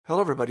Hello,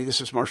 everybody. This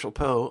is Marshall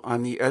Poe.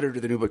 I'm the editor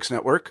of the New Books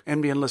Network.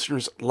 NBN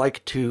listeners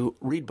like to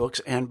read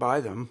books and buy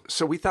them.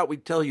 So we thought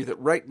we'd tell you that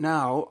right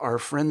now, our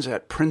friends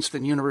at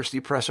Princeton University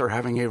Press are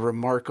having a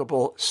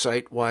remarkable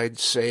site-wide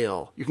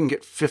sale. You can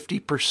get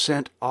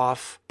 50%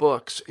 off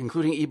books,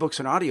 including ebooks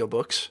and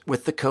audiobooks,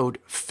 with the code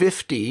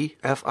 50,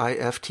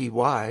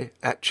 F-I-F-T-Y,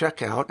 at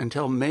checkout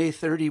until May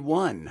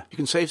 31. You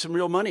can save some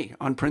real money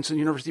on Princeton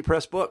University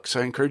Press books.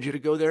 I encourage you to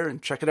go there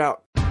and check it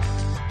out.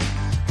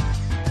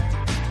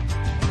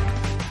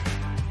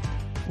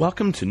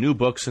 Welcome to New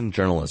Books in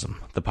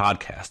Journalism, the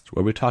podcast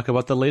where we talk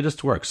about the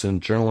latest works in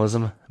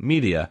journalism,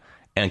 media,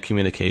 and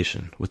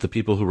communication with the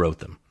people who wrote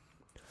them.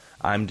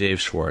 I'm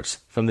Dave Schwartz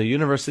from the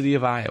University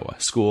of Iowa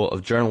School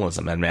of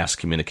Journalism and Mass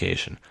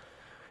Communication.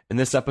 In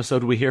this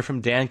episode, we hear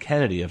from Dan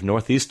Kennedy of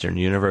Northeastern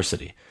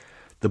University.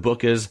 The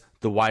book is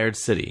The Wired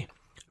City: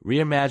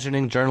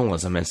 Reimagining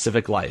Journalism and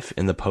Civic Life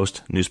in the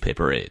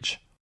Post-Newspaper Age.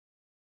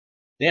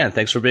 Dan,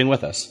 thanks for being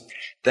with us.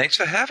 Thanks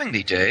for having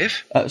me,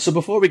 Dave. So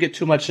before we get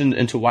too much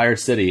into Wired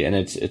City, and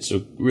it's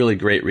a really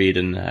great read,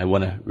 and I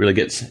want to really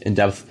get in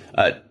depth,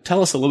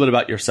 tell us a little bit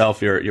about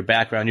yourself, your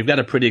background. You've got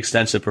a pretty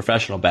extensive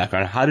professional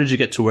background. How did you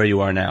get to where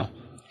you are now?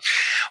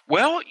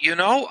 Well,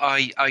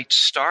 I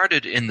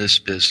started in this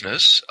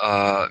business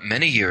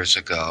many years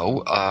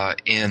ago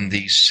in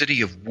the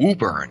city of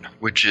Woburn,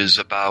 which is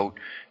about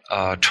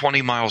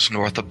 20 miles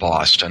north of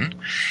Boston,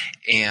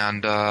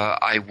 and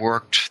I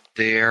worked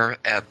there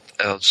at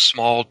a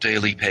small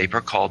daily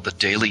paper called the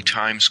Daily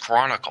Times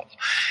Chronicle,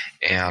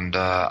 and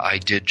I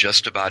did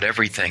just about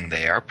everything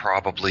there.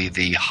 Probably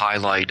the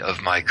highlight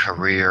of my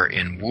career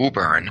in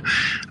Woburn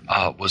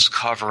was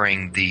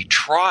covering the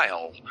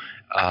trial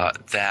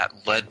that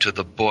led to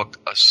the book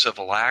A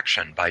Civil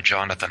Action by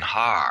Jonathan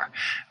Harr.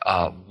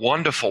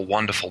 Wonderful,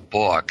 wonderful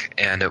book,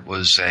 and it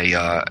was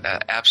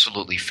a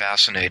absolutely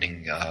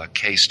fascinating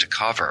case to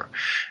cover.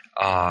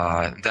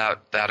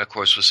 That of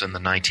course was in the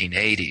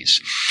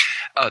 1980s.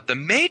 The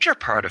major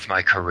part of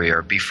my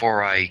career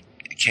before I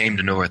came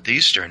to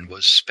Northeastern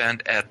was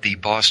spent at the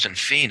Boston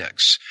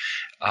Phoenix.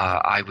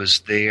 I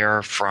was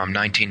there from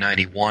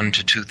 1991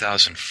 to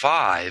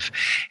 2005,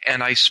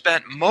 and I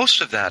spent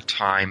most of that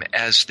time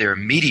as their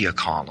media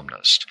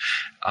columnist.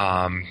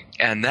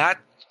 And that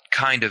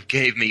kind of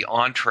gave me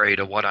entree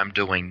to what I'm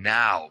doing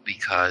now,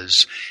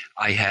 because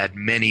I had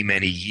many,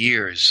 many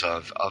years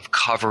of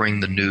covering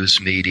the news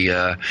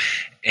media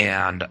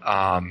and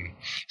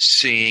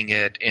seeing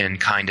it in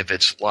kind of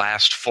its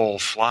last full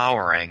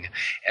flowering.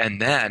 And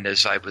then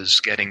as I was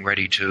getting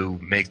ready to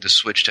make the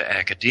switch to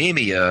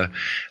academia,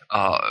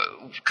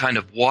 kind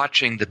of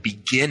watching the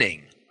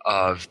beginning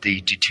of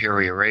the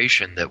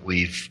deterioration that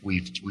we've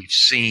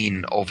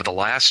seen over the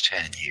last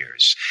 10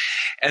 years.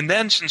 And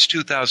then since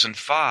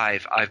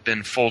 2005, I've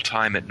been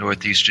full-time at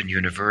Northeastern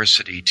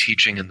University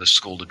teaching in the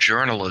School of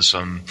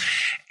Journalism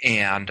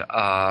and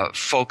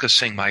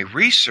focusing my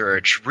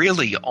research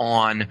really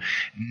on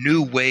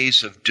new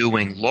ways of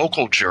doing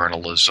local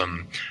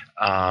journalism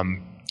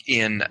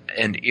in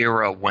an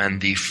era when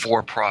the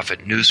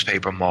for-profit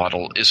newspaper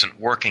model isn't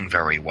working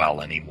very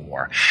well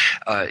anymore.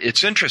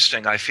 It's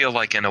interesting. I feel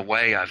like in a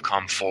way I've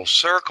come full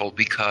circle,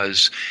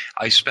 because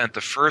I spent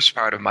the first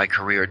part of my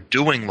career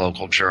doing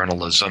local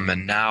journalism,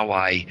 and now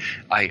I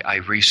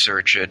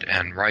research it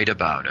and write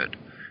about it.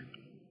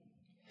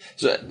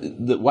 So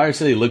the Wired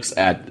City looks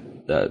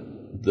at the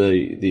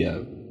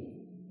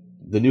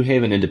New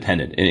Haven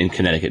Independent in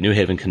Connecticut, New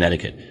Haven,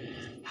 Connecticut.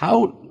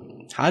 How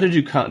did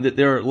you come?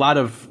 There are a lot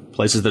of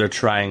places that are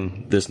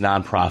trying this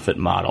nonprofit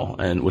model,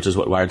 and which is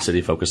what Wired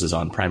City focuses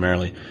on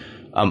primarily.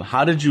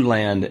 How did you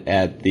land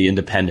at the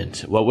Independent?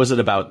 What was it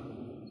about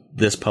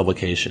this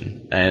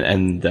publication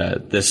and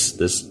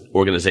this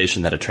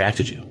organization that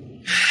attracted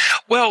you?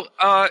 Well,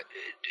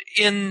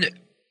 in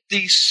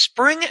the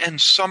spring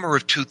and summer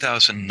of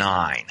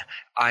 2009,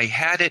 I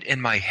had it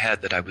in my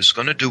head that I was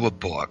going to do a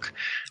book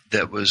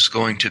that was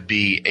going to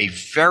be a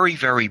very,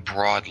 very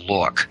broad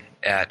look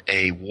at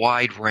a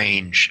wide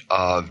range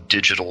of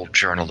digital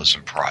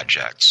journalism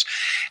projects.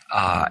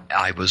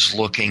 I was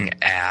looking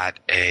at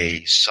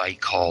a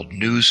site called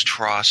News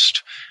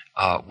Trust,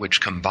 which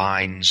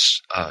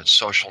combines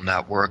social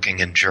networking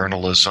and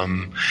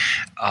journalism.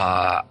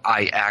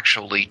 I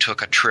actually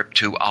took a trip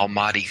to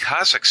Almaty,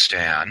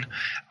 Kazakhstan,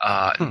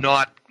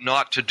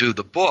 not to do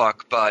the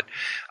book, but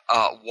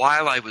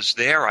while I was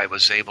there, I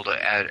was able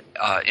to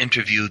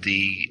interview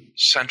the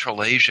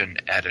Central Asia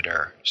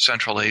editor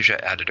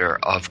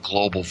of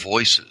Global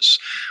Voices,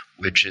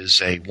 which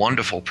is a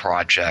wonderful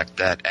project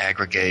that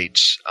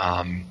aggregates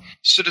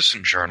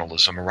citizen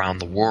journalism around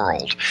the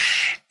world.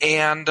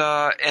 And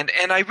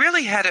I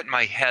really had it in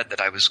my head that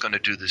I was going to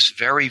do this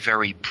very,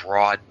 very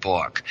broad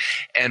book.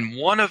 And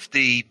one of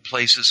the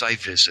places I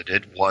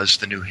visited was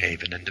the New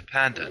Haven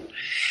Independent.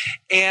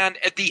 And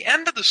at the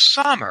end of the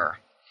summer,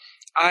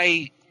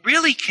 I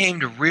really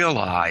came to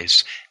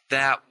realize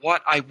that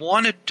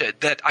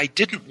I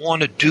didn't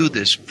want to do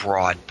this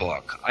broad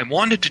book. I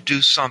wanted to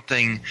do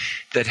something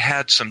that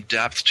had some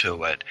depth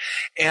to it.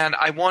 And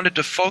I wanted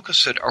to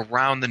focus it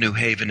around the New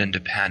Haven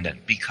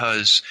Independent,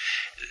 because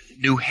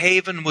New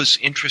Haven was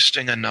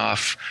interesting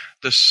enough.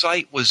 The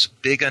site was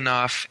big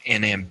enough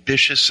and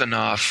ambitious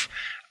enough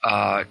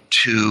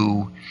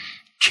to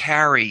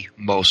carry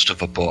most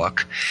of a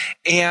book,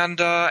 and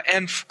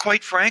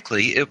quite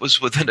frankly, it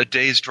was within a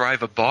day's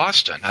drive of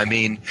Boston. I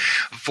mean,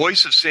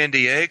 Voice of San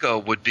Diego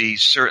would be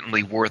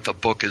certainly worth a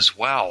book as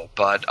well,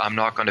 but I'm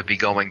not going to be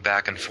going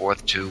back and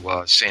forth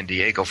to San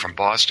Diego from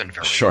Boston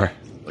very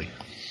quickly.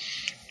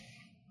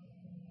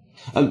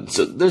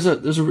 So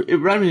it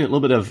reminded me a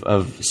little bit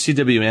of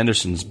C.W.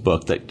 Anderson's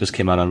book that just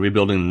came out on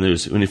Rebuilding the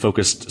News when he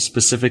focused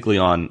specifically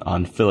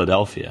on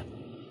Philadelphia.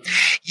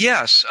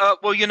 Yes.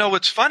 Well,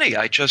 it's funny.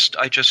 I just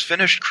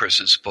finished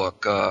Chris's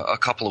book a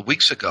couple of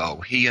weeks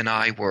ago. He and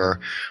I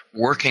were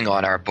working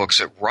on our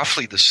books at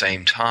roughly the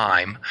same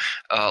time,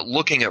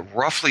 looking at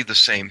roughly the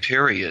same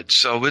period.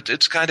 So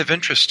it's kind of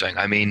interesting.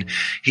 I mean,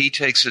 he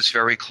takes this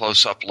very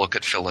close-up look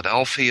at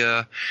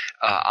Philadelphia.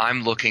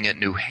 I'm looking at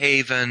New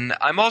Haven.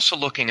 I'm also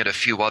looking at a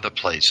few other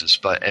places,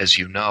 but as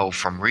you know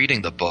from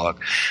reading the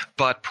book,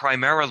 but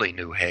primarily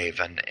New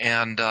Haven.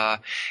 And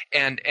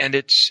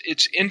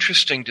it's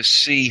interesting to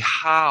see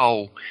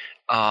how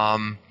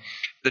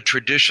the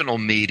traditional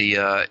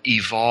media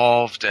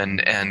evolved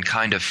and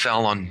kind of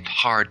fell on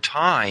hard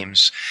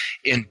times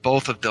in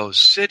both of those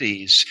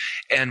cities,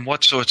 and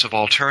what sorts of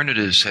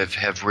alternatives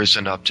have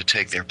risen up to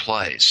take their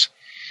place.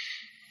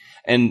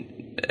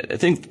 And I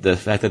think the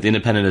fact that The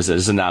Independent is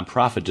a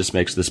nonprofit just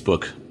makes this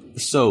book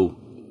so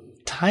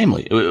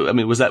timely. I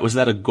mean, was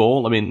that a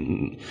goal? I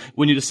mean,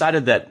 when you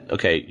decided that,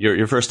 okay,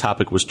 your first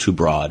topic was too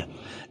broad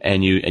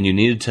and you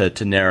needed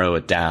to narrow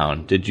it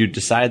down, did you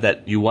decide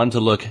that you wanted to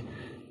look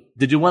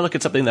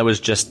at something that was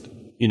just,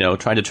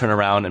 trying to turn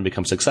around and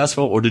become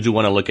successful, or did you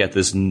want to look at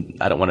this,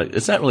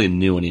 it's not really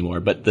new anymore,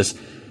 but this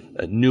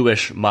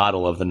newish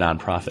model of the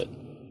nonprofit?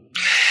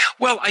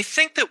 Well, I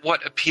think that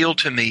what appealed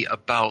to me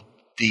about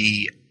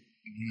the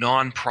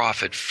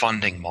nonprofit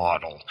funding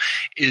model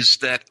is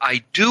that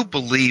I do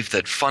believe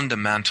that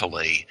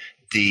fundamentally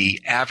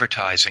the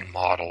advertising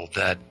model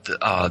that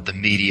the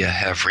media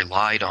have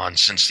relied on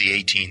since the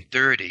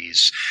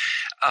 1830s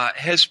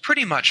has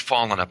pretty much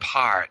fallen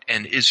apart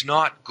and is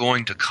not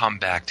going to come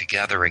back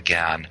together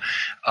again,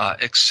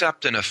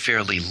 except in a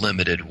fairly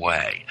limited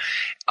way.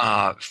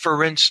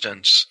 For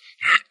instance,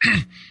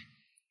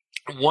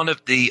 one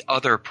of the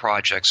other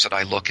projects that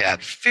I look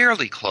at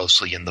fairly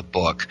closely in the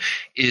book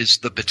is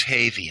the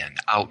Batavian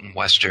out in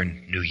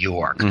western New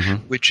York,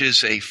 which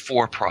is a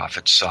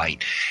for-profit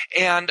site.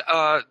 And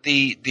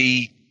the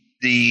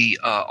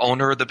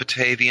owner of the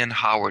Batavian,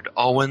 Howard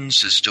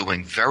Owens, is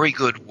doing very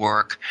good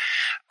work,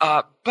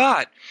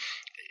 but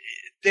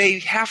they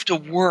have to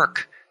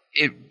work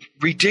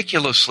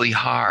ridiculously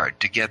hard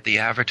to get the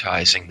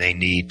advertising they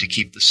need to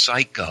keep the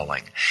site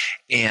going,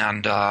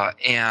 and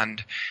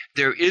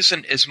there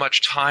isn't as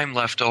much time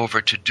left over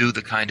to do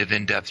the kind of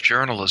in-depth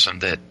journalism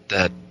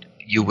that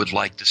you would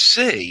like to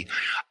see.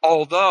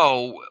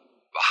 Although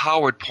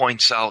Howard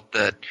points out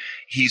that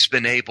he's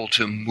been able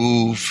to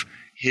move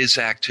his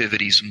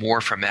activities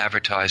more from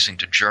advertising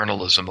to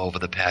journalism over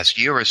the past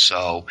year or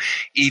so,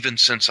 even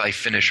since I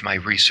finished my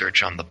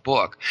research on the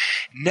book.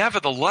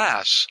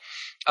 Nevertheless,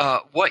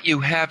 what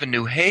you have in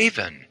New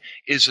Haven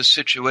is a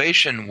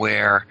situation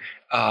where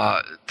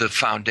the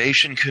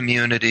foundation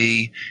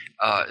community,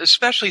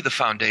 especially the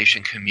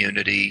foundation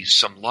community,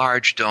 some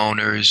large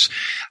donors,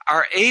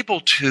 are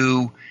able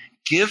to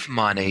give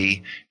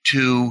money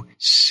to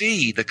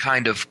see the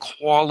kind of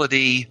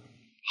quality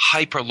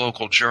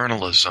hyper-local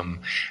journalism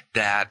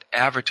that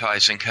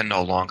advertising can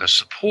no longer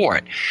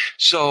support.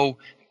 So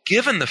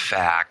given the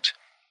fact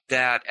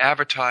that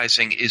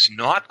advertising is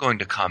not going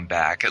to come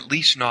back, at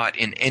least not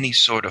in any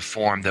sort of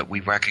form that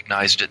we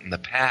recognized it in the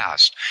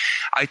past,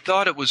 I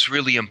thought it was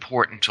really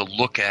important to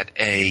look at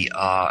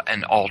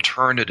an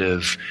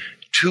alternative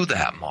to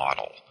that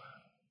model.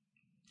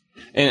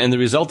 And the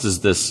result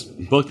is this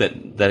book that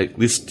at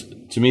least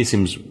to me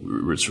seems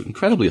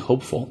incredibly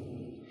hopeful.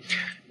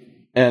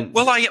 And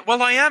well,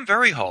 I am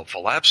very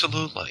hopeful.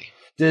 Absolutely.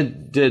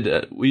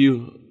 Were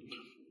you?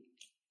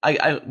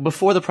 I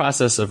before the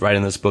process of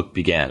writing this book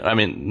began, I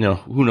mean,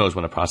 who knows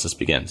when a process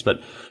begins,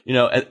 but,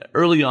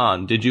 early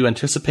on, did you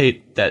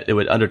anticipate that it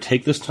would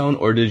undertake this tone,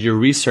 or did your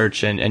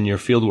research and your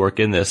field work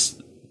in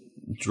this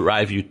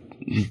drive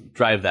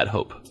that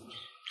hope?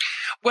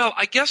 Well,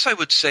 I guess I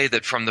would say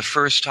that from the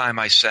first time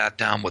I sat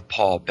down with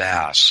Paul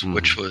Bass,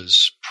 which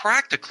was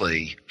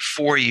practically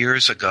 4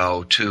 years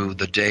ago to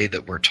the day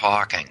that we're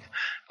talking,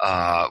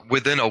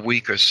 within a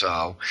week or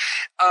so,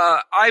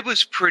 I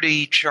was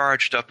pretty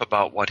charged up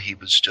about what he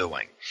was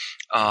doing.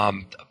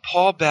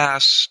 Paul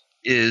Bass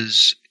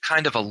is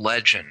kind of a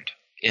legend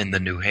in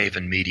the New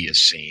Haven media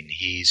scene.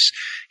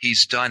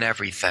 He's done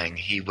everything.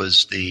 He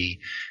was the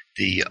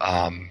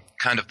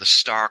kind of the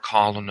star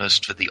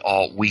columnist for the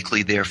Alt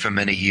Weekly there for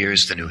many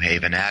years, the New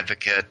Haven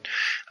Advocate.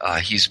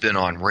 He's been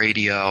on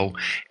radio.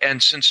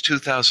 And since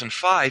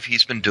 2005,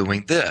 he's been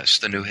doing this,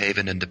 the New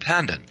Haven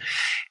Independent.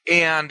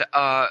 And,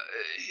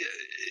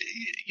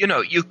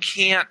 you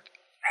can't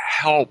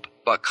help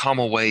but come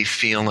away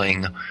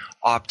feeling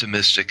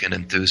optimistic and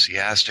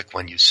enthusiastic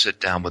when you sit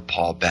down with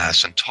Paul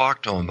Bass and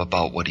talk to him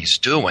about what he's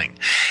doing.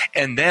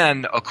 And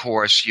then, of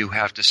course, you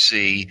have to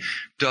see,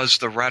 does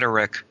the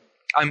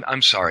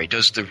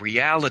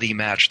reality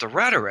match the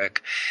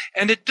rhetoric?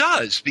 And it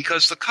does,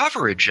 because the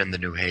coverage in the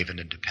New Haven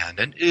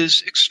Independent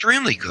is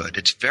extremely good.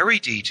 It's very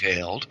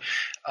detailed.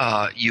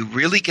 You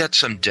really get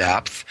some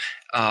depth.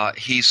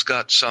 He's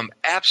got some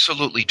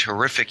absolutely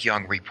terrific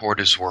young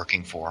reporters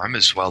working for him,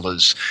 as well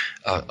as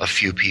a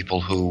few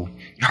people who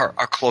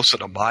are closer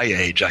to my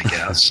age, I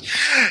guess.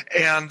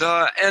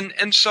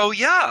 and so,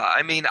 yeah,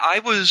 I mean, I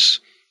was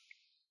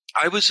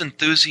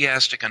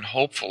enthusiastic and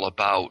hopeful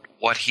about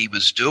what he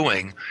was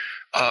doing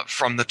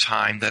from the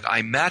time that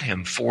I met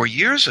him 4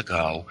 years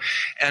ago.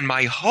 And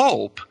my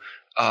hope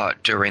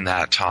during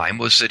that time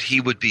was that he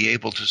would be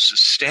able to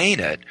sustain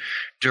it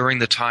during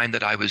the time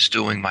that I was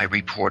doing my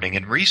reporting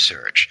and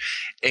research.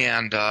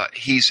 And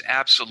he's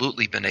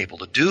absolutely been able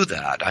to do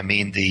that. I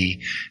mean, the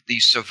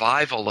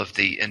survival of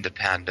the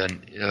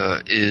Independent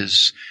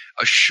is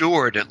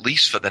assured at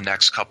least for the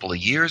next couple of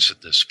years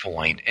at this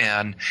point.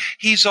 And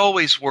he's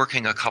always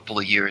working a couple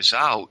of years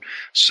out,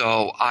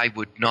 so I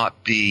would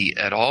not be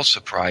at all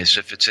surprised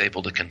if it's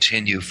able to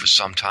continue for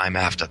some time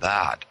after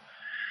that.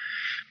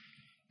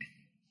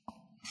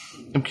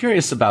 I'm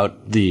curious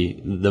about the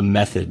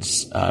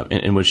methods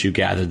in which you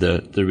gathered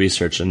the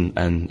research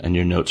and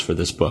your notes for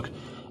this book.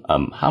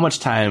 How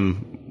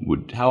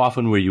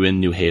often were you in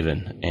New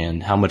Haven,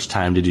 and how much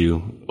time did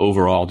you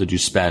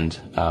spend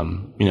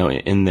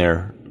in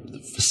their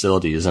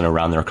facilities and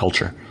around their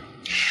culture?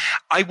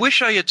 I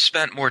wish I had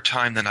spent more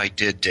time than I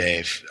did,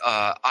 Dave.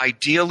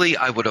 Ideally,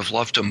 I would have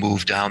loved to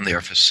move down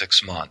there for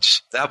 6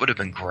 months. That would have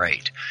been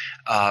great.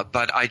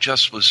 But I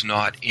just was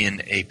not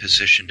in a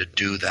position to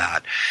do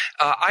that.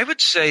 I would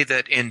say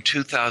that in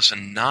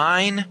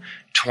 2009,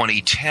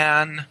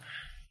 2010,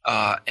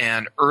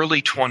 and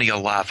early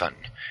 2011,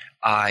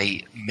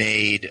 I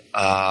made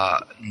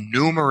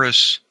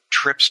numerous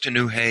trips to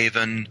New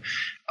Haven,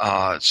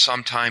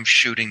 sometimes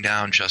shooting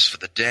down just for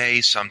the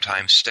day,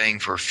 sometimes staying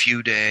for a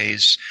few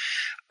days.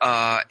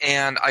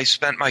 And I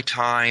spent my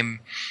time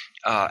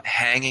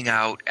hanging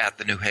out at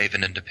the New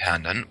Haven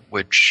Independent,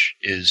 which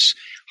is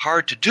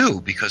hard to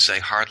do because they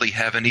hardly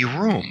have any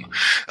room.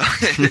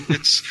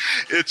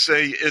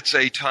 It's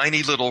a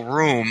tiny little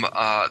room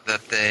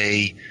that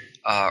they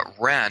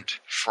rent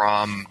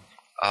from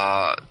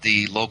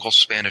the local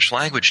Spanish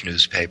language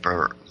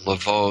newspaper, La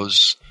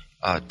Voz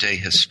de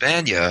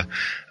Hispania,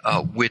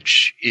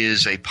 which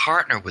is a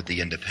partner with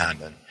the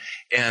Independent.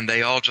 And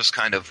they all just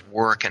kind of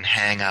work and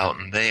hang out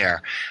in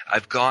there.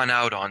 I've gone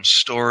out on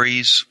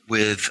stories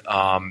with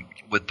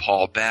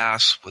Paul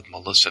Bass, with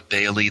Melissa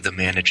Bailey, the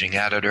managing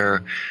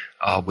editor,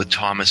 with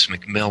Thomas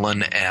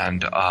McMillan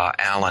and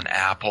Alan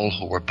Apple,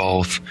 who were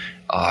both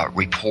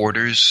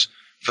reporters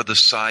for the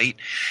site.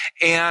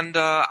 And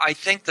I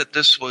think that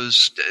this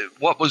was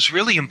what was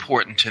really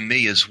important to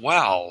me as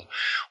well,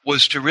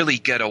 was to really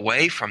get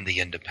away from the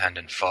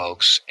Independent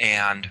folks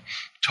and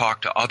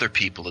talk to other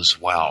people as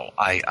well.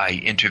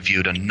 I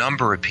interviewed a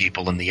number of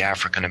people in the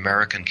African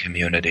American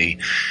community,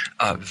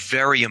 a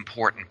very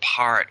important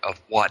part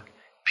of what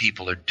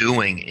people are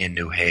doing in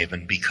New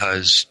Haven,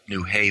 because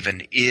New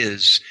Haven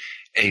is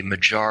a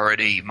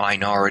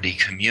majority-minority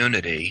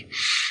community.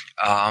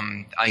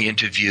 I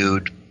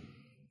interviewed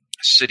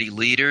city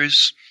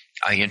leaders.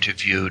 I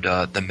interviewed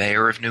the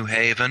mayor of New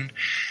Haven.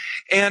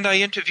 And I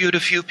interviewed a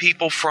few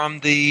people from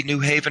the New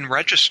Haven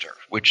Register,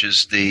 which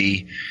is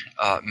the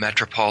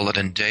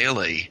metropolitan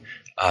daily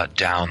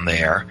down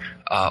there,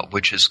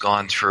 which has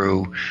gone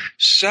through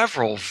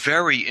several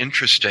very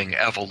interesting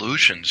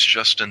evolutions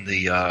just in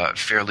the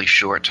fairly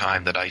short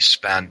time that I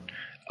spent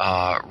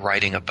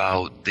writing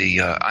about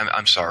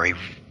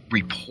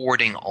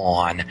reporting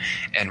on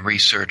and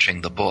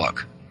researching the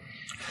book.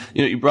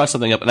 You brought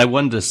something up, and I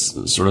wanted to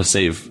sort of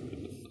save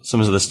some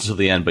of this until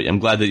the end, but I'm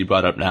glad that you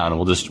brought it up now, and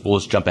we'll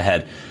just jump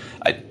ahead.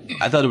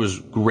 I thought it was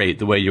great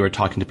the way you were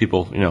talking to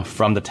people,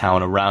 from the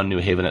town around New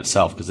Haven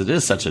itself, because it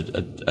is such a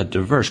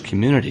diverse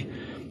community.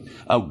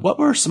 What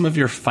were some of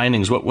your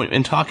findings?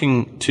 In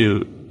talking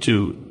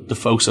to the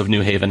folks of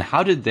New Haven,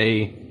 how did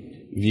they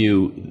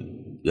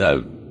view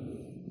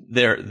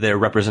their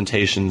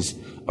representations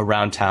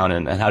around town,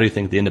 and how do you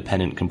think the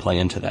Independent can play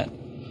into that?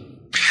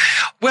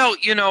 Well,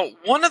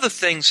 one of the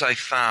things I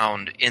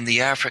found in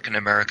the African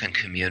American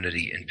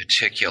community in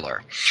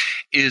particular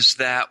is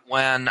that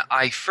when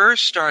I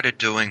first started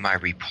doing my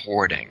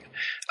reporting,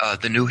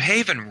 the New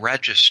Haven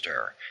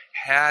Register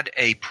had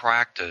a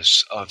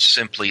practice of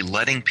simply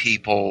letting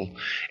people,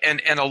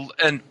 and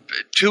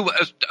to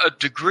a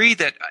degree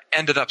that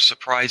ended up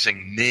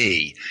surprising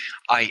me,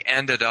 I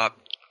ended up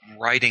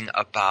writing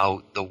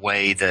about the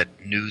way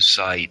that news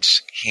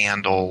sites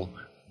handle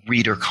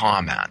reader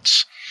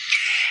comments.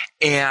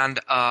 And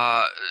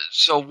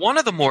so one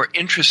of the more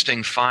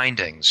interesting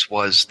findings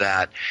was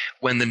that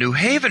when the New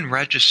Haven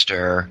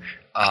Register,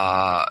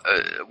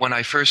 when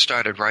I first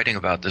started writing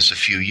about this a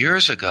few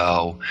years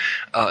ago,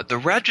 the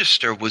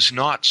Register was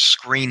not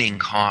screening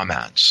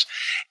comments.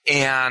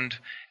 And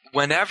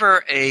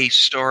whenever a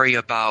story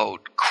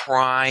about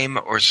crime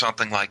or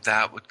something like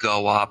that would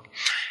go up,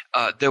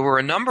 there were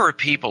a number of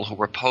people who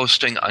were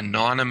posting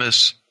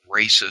anonymous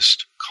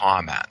racist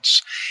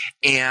comments.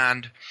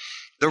 And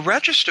the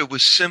Register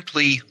was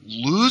simply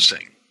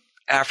losing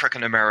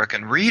African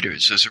American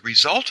readers as a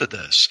result of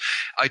this.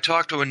 I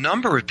talked to a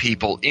number of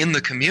people in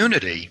the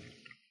community.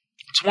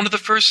 It's one of the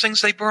first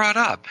things they brought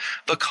up,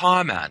 the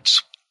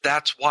comments.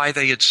 That's why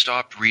they had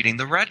stopped reading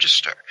the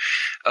Register.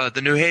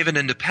 The New Haven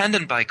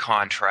Independent, by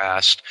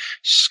contrast,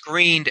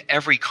 screened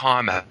every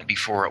comment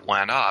before it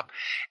went up,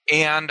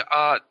 and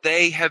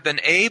they have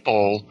been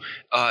able,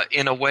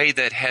 in a way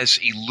that has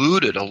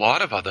eluded a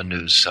lot of other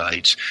news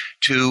sites,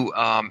 to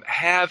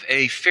have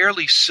a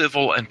fairly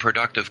civil and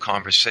productive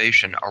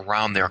conversation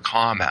around their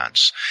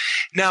comments.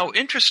 Now,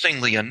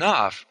 interestingly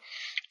enough,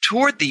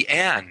 toward the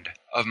end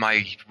of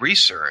my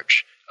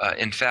research,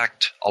 in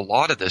fact, a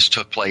lot of this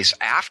took place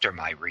after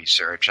my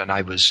research, and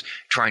I was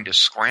trying to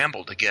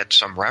scramble to get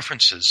some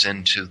references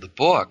into the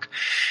book.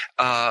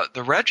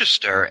 The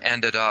Register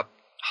ended up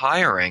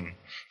hiring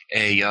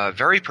a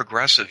very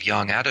progressive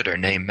young editor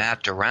named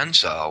Matt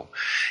Dorenzo,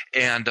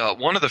 and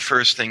one of the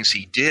first things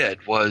he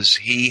did was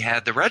he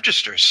had the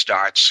Register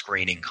start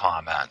screening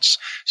comments.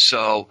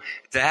 So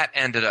that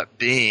ended up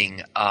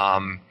being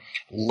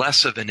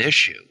less of an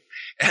issue.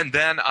 And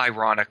then,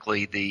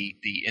 ironically, the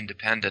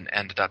Independent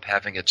ended up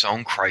having its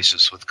own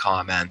crisis with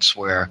comments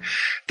where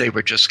they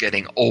were just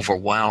getting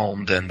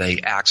overwhelmed and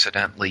they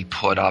accidentally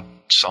put up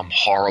some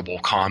horrible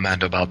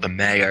comment about the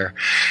mayor.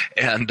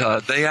 And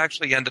they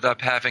actually ended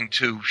up having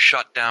to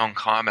shut down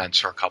comments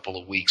for a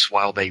couple of weeks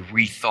while they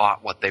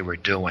rethought what they were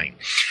doing.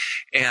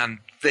 And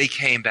they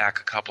came back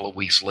a couple of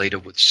weeks later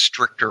with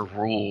stricter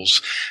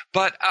rules.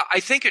 But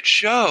I think it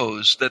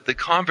shows that the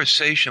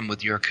conversation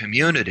with your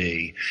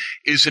community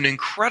is an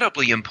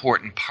incredibly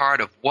important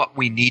part of what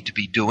we need to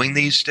be doing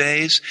these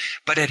days,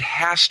 but it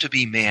has to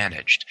be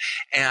managed.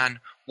 And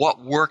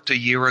what worked a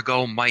year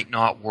ago might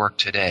not work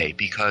today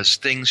because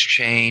things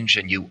change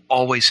and you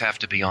always have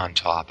to be on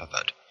top of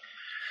it.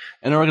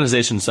 An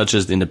organization such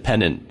as the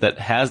Independent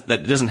that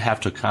doesn't have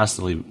to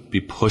constantly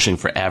be pushing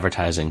for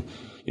advertising,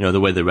 the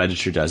way the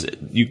Register does it,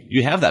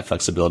 you have that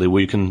flexibility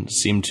where you can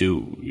seem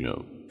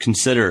to,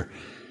 consider,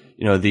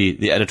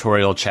 the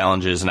editorial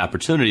challenges and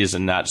opportunities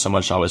and not so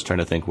much always trying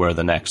to think where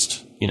the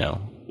next,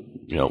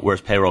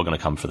 where's payroll going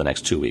to come for the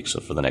next 2 weeks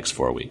or for the next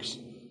 4 weeks.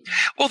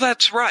 Well,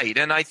 that's right.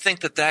 And I think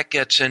that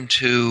gets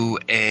into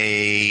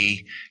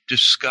a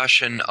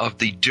discussion of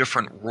the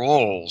different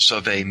roles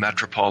of a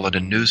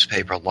metropolitan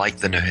newspaper like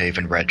the New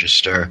Haven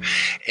Register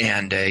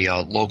and a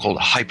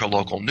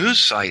hyperlocal news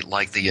site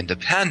like the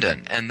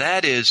Independent. And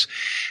that is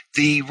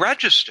the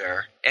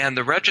Register, and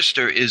the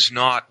Register is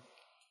not,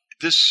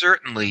 this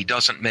certainly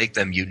doesn't make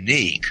them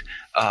unique,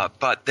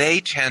 but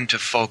they tend to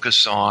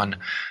focus on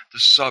the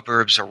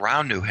suburbs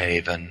around New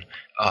Haven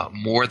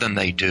more than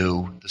they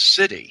do the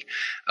city.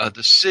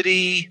 The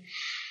city,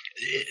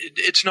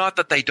 it's not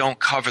that they don't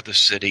cover the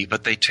city,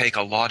 but they take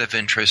a lot of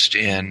interest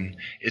in,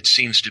 it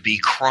seems to be,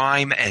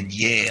 crime and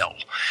Yale,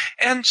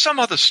 and some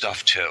other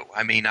stuff too.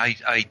 I mean,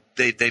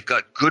 they've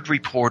got good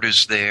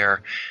reporters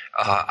there.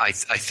 I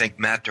think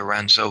Matt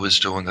Dorenzo is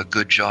doing a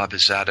good job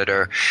as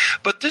editor.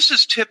 But this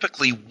is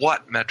typically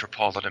what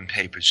metropolitan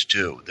papers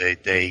do.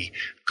 They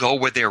go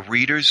where their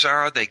readers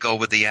are, they go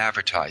where the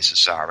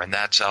advertisers are, and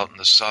that's out in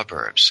the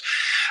suburbs.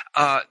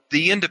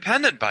 The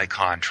Independent, by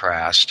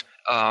contrast,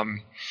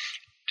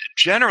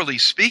 generally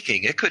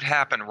speaking, it could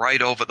happen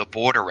right over the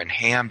border in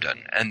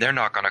Hamden, and they're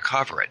not going to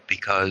cover it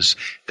because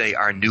they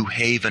are New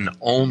Haven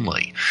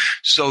only.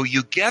 So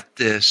you get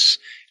this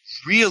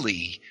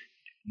really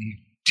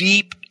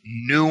deep,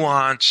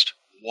 nuanced,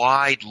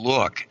 wide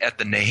look at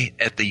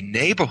the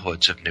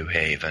neighborhoods of New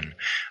Haven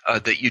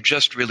that you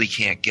just really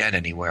can't get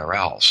anywhere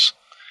else.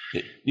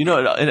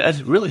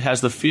 It really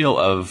has the feel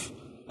of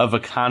a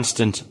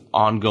constant,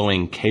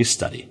 ongoing case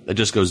study that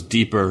just goes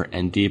deeper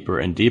and deeper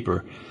and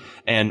deeper,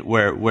 and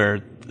where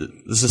the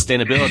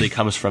sustainability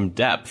comes from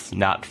depth,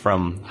 not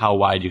from how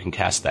wide you can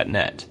cast that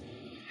net.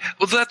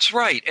 Well, that's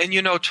right. And,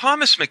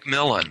 Thomas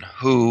McMillan,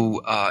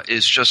 who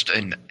is just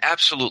an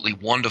absolutely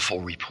wonderful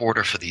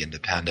reporter for The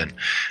Independent,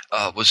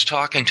 was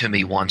talking to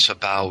me once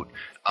about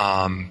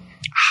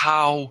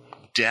how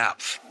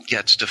depth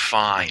gets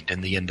defined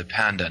in The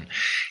Independent.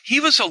 He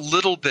was a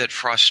little bit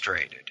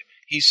frustrated.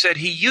 He said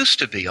he used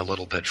to be a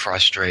little bit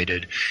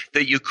frustrated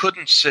that you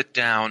couldn't sit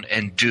down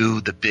and do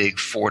the big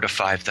 4,000 to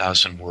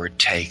 5,000 word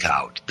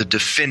takeout, the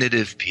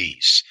definitive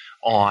piece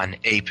on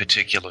a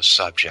particular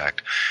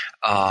subject,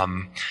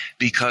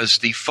 because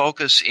the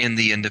focus in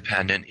The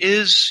Independent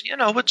is,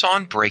 it's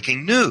on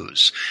breaking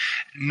news.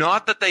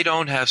 Not that they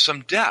don't have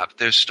some depth.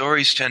 Their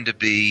stories tend to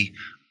be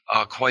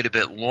quite a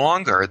bit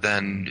longer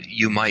than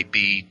you might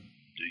be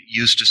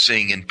used to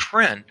seeing in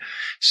print,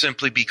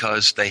 simply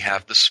because they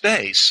have the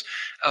space.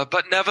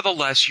 But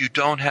nevertheless, you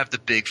don't have the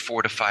big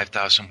 4,000 to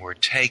 5,000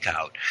 word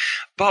takeout.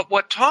 But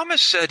what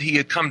Thomas said he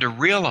had come to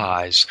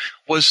realize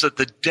was that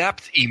the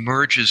depth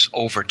emerges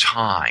over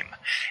time.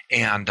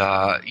 And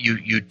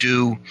you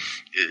do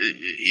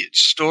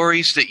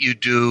stories that you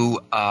do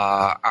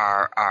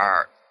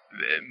are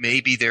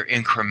maybe they're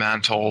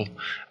incremental.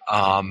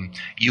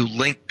 You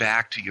link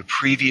back to your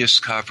previous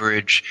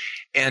coverage,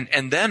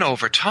 and then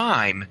over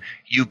time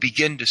you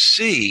begin to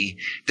see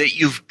that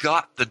you've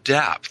got the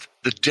depth.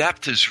 The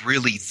depth is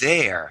really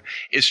there.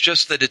 It's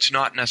just that it's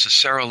not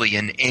necessarily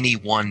in any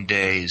one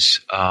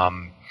day's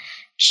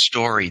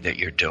story that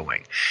you're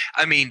doing.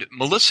 I mean,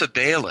 Melissa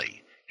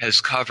Bailey has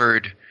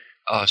covered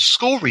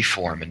school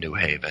reform in New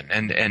Haven,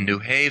 and New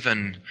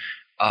Haven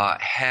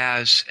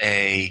has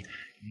a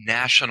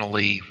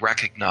nationally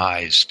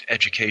recognized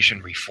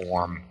education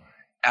reform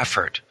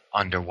effort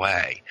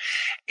underway.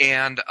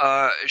 And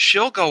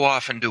she'll go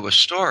off and do a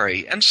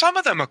story, and some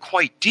of them are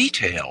quite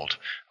detailed.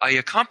 I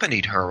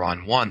accompanied her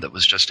on one that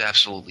was just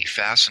absolutely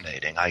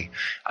fascinating. I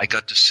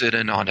got to sit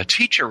in on a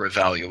teacher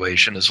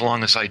evaluation as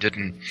long as I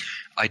didn't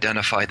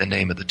identify the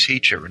name of the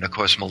teacher. And, of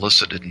course,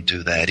 Melissa didn't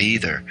do that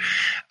either.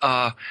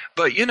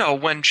 But, you know,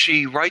 when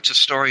she writes a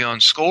story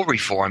on school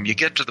reform, you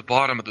get to the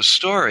bottom of the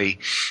story,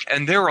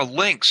 and there are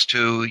links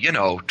to,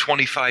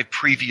 25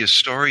 previous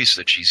stories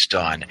that she's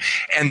done.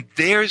 And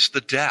there's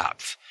the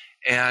depth.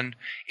 And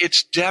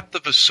it's depth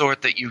of a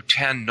sort that you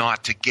tend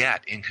not to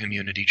get in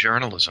community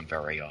journalism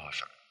very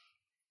often.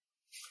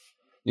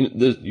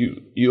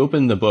 You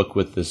open the book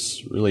with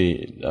this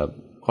really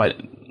quite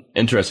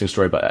interesting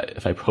story about,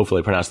 if I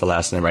hopefully pronounce the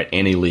last name right,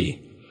 Annie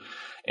Lee.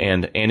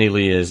 And Annie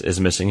Lee is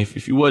missing.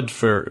 If you would,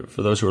 for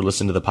those who are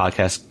listening to the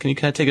podcast, can you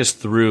kind of take us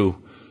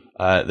through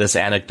this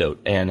anecdote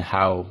and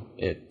how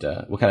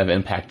what kind of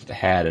impact it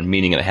had and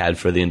meaning it had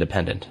for the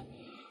Independent?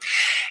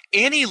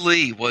 Annie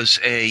Lee was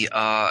a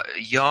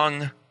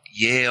young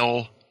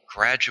Yale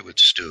graduate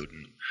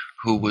student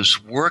who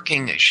was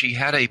working. She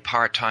had a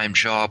part-time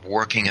job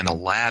working in a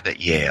lab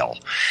at Yale,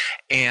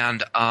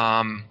 and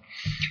I'm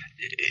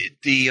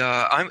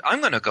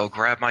going to go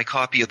grab my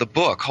copy of the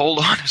book. Hold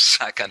on a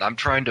second. I'm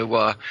trying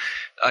to.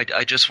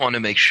 I just want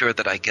to make sure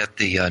that I get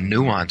the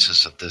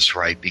nuances of this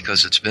right,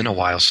 because it's been a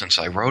while since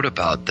I wrote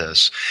about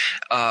this.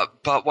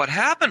 But what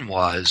happened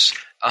was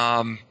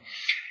Paul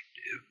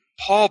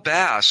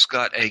Bass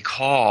got a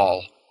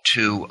call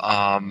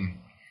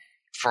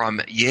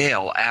from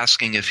Yale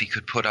asking if he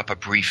could put up a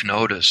brief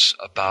notice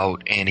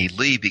about Annie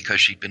Lee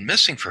because she'd been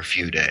missing for a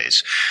few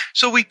days.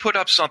 So we put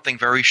up something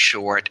very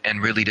short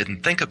and really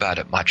didn't think about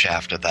it much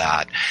after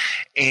that.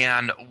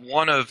 And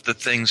one of the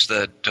things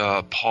that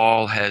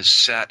Paul has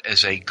set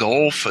as a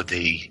goal for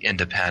the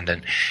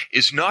Independent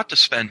is not to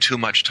spend too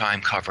much time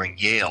covering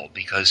Yale,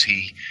 because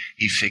he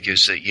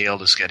figures that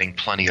Yale is getting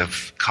plenty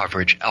of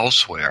coverage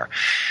elsewhere.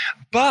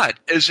 But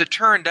as it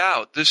turned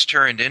out, this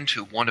turned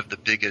into one of the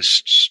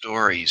biggest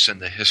stories in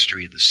the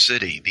history of the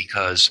city,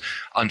 because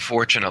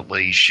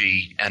unfortunately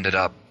she ended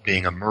up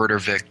being a murder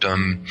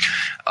victim.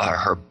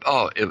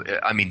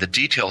 The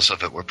details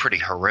of it were pretty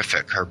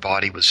horrific. Her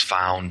body was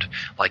found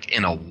like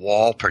in a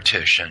wall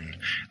partition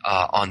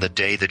on the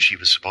day that she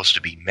was supposed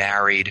to be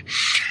married.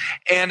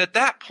 And at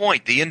that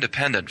point, the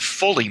Independent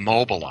fully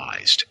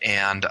mobilized,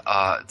 and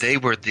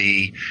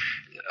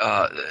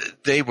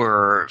they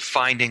were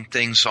finding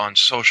things on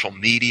social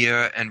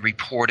media and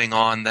reporting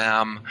on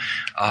them.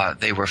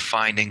 They were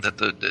finding that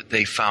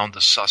they found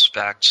the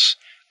suspects,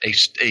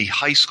 a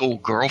high school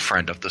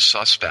girlfriend of the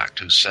suspect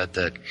who said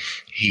that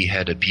he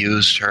had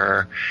abused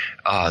her,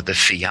 the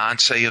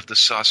fiance of the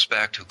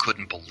suspect who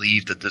couldn't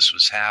believe that this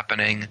was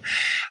happening.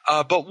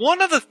 But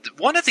one of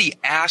the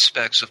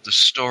aspects of the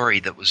story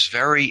that was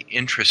very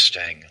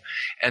interesting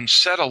and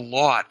said a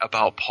lot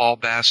about Paul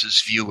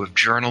Bass's view of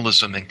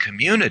journalism and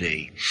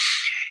community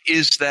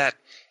is that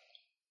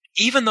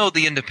even though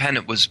the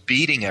Independent was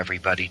beating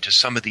everybody to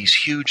some of these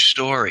huge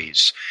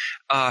stories,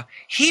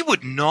 he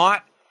would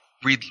not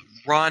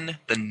run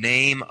the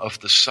name of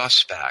the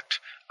suspect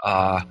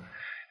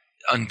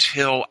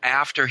until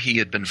after he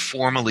had been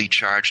formally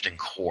charged in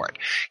court.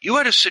 You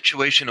had a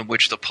situation in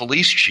which the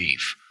police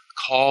chief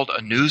called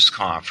a news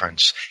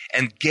conference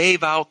and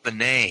gave out the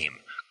name,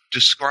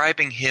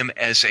 describing him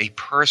as a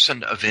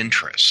person of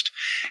interest.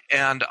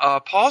 And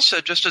Paul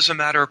said, just as a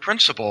matter of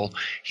principle,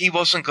 he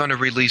wasn't going to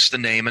release the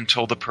name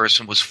until the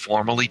person was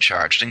formally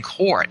charged in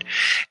court.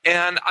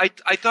 And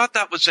I thought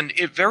that was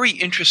a very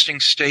interesting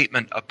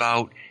statement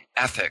about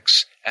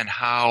ethics and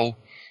how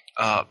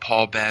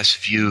Paul Bass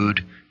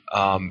viewed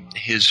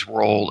his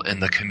role in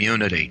the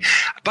community.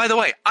 By the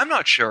way, I'm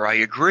not sure I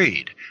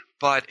agreed,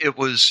 but it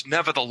was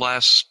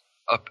nevertheless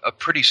a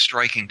pretty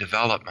striking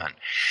development.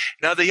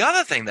 Now, the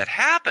other thing that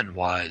happened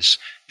was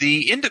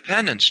the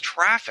Independent's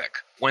traffic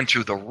went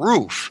through the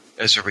roof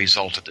as a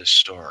result of this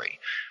story.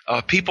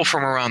 People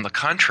from around the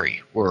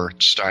country were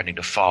starting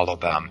to follow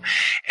them.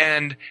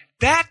 And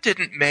That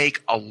didn't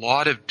make a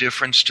lot of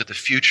difference to the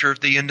future of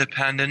the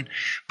Independent,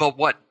 but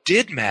what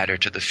did matter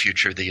to the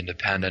future of the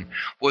Independent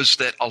was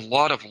that a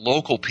lot of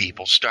local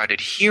people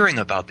started hearing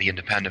about the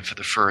Independent for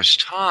the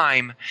first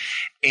time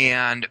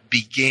and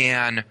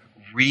began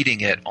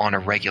reading it on a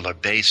regular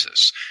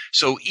basis.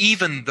 So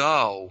even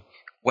though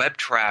web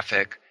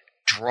traffic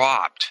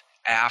dropped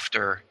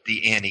after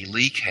the Annie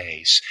Lee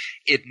case,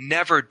 it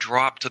never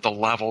dropped to the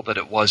level that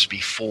it was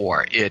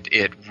before.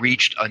 It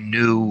reached a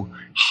new,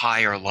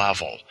 higher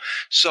level.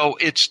 So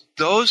it's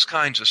those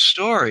kinds of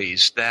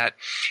stories that,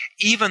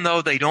 even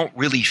though they don't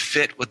really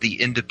fit with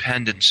the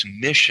Independent's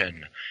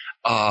mission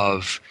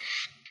of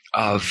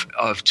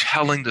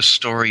telling the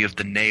story of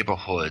the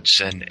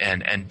neighborhoods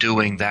and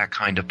doing that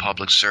kind of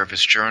public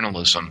service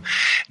journalism.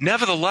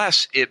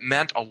 Nevertheless, it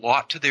meant a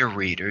lot to their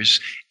readers,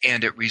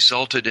 and it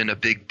resulted in a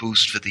big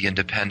boost for the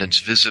Independent's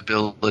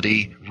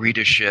visibility,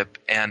 readership,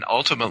 and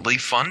ultimately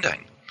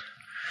funding.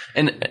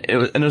 And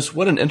it was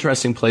what an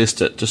interesting place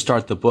to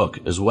start the book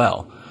as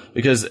well.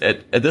 Because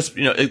at this,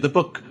 the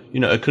book,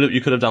 you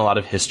could have done a lot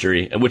of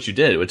history, which you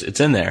did, which it's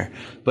in there.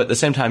 But at the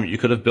same time, you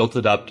could have built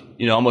it up,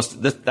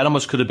 that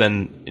almost could have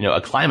been,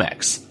 a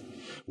climax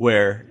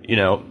where,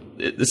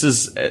 this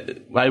is,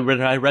 I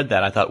read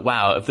that, I thought,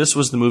 wow, if this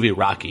was the movie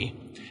Rocky,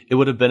 it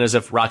would have been as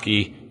if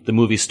Rocky, the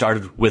movie,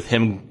 started with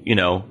him,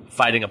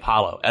 fighting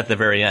Apollo at the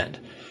very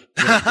end.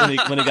 When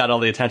he got all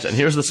the attention. And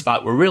here's the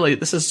spot where really,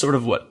 this is sort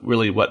of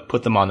what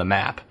put them on the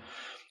map.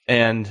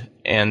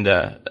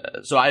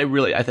 So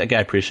I think I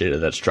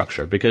appreciated that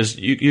structure, because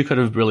you could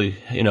have really,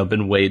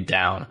 been weighed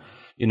down,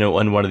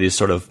 on one of these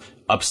sort of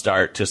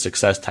upstart to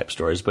success type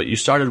stories. But you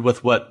started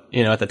with what,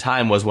 at the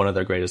time was one of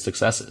their greatest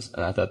successes.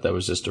 And I thought that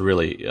was just a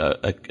really,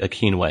 a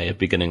keen way of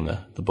beginning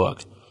the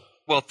book.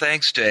 Well,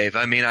 thanks, Dave.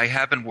 I mean, I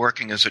have been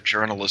working as a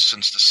journalist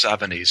since the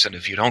 70s, and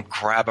if you don't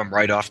grab them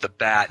right off the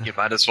bat, you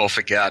might as well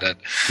forget it.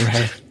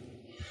 Right.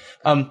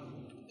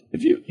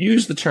 If you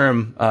use the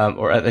term,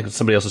 or I think it's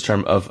somebody else's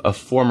term, of a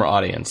former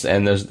audience,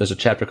 and there's a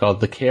chapter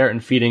called "The Care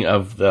and Feeding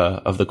of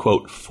the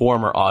quote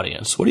former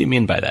audience." What do you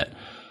mean by that?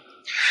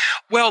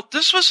 Well,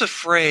 this was a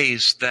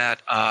phrase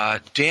that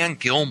Dan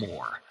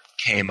Gilmore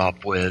came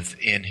up with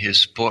in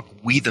his book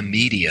 "We the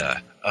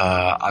Media"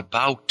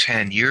 about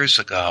 10 years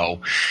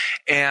ago,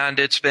 and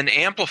it's been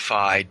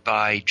amplified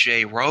by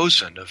Jay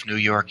Rosen of New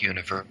York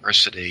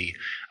University,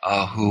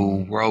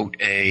 who wrote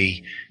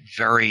a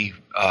very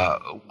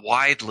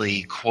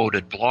widely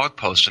quoted blog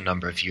post a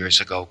number of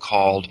years ago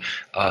called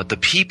 "The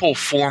People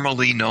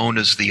Formerly Known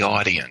as the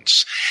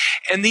Audience."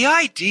 And the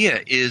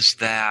idea is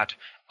that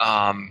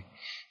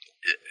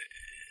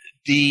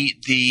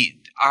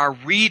our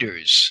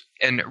readers,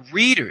 and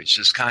readers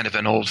is kind of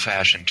an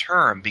old-fashioned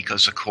term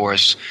because, of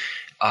course,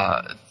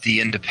 the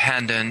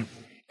Independent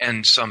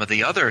and some of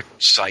the other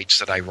sites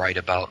that I write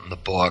about in the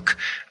book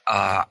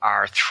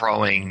are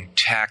throwing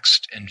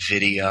text and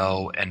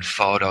video and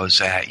photos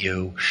at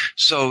you.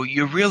 So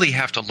you really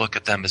have to look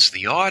at them as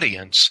the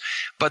audience.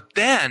 But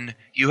then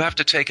you have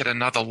to take it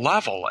another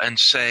level and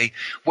say,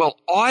 well,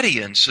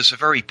 audience is a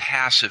very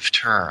passive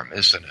term,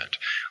 isn't it?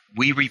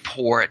 We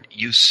report,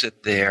 you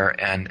sit there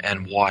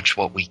and watch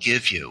what we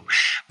give you.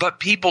 But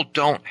people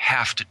don't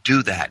have to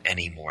do that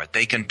anymore.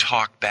 They can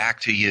talk back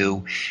to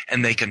you,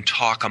 and they can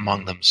talk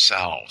among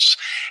themselves.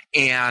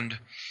 And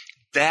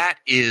that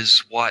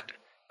is what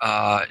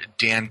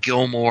Dan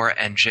Gilmore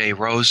and Jay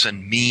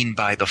Rosen mean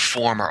by the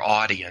former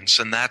audience,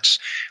 and that's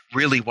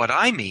really what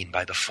I mean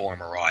by the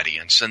former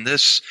audience. And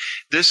this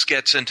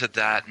gets into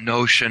that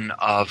notion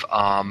of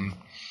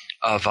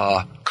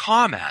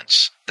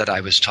comments that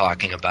I was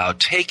talking about,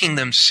 taking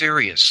them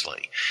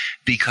seriously,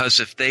 because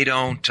if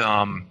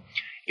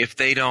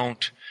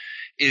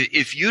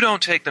you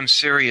don't take them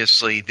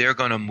seriously, they're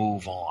going to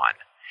move on.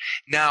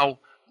 Now,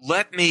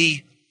 let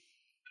me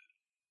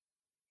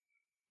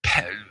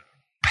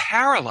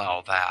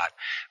parallel that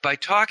by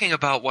talking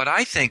about what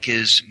I think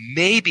is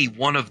maybe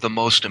one of the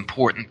most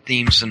important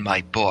themes in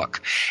my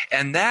book,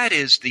 and that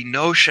is the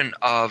notion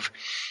of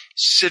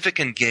civic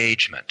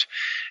engagement.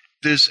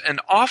 There's an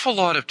awful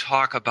lot of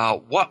talk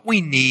about what we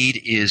need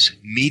is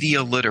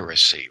media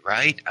literacy,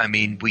 right? I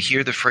mean, we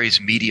hear the phrase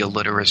media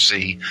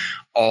literacy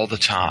all the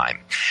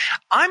time.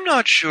 I'm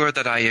not sure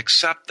that I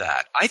accept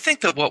that. I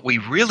think that what we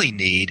really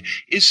need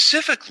is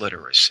civic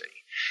literacy,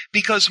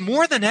 because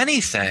more than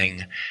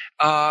anything,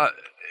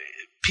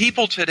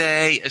 people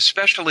today,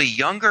 especially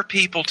younger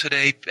people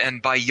today,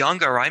 and by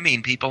younger I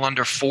mean people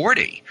under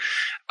 40,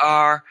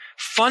 are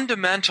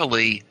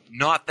fundamentally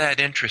not that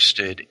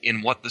interested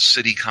in what the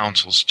city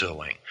council's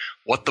doing,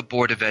 what the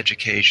Board of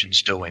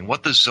Education's doing,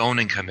 what the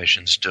zoning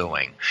commission's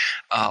doing,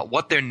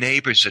 what their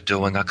neighbors are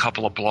doing a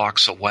couple of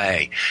blocks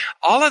away.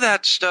 All of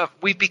that stuff,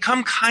 we've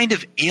become kind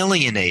of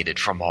alienated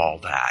from all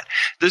that.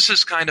 This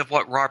is kind of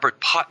what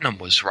Robert Putnam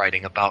was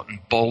writing about in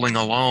Bowling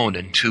Alone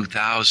in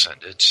 2000.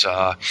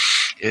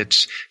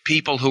 It's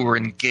people who are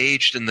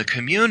engaged in the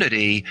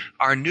community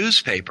are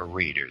newspaper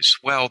readers.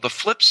 Well, the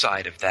flip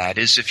side of that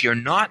is if you're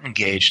not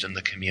engaged in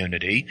the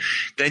community,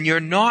 then you're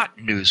not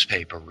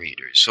newspaper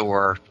readers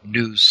or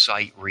news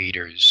site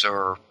readers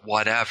or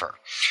whatever.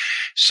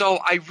 So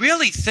I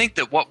really think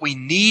that what we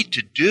need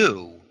to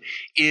do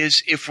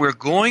is, if we're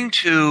going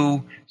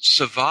to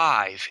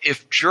survive,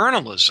 if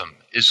journalism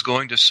is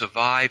going to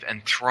survive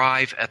and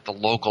thrive at the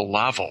local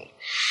level,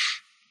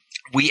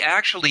 we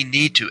actually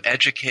need to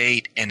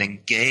educate and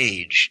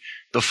engage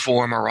the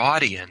former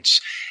audience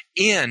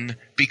in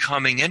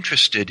becoming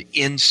interested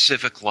in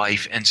civic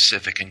life and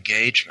civic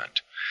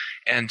engagement.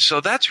 And so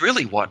that's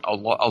really what a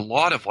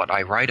lot of what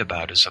I write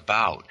about is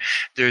about.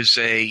 There's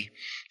a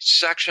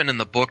section in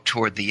the book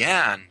toward the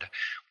end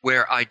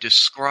where I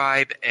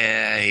describe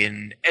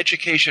an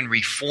education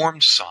reform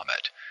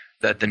summit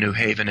that the New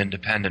Haven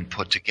Independent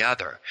put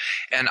together.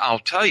 And I'll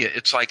tell you,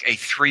 it's like a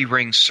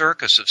three-ring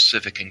circus of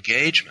civic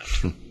engagement.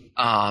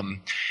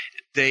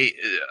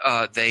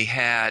 They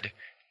had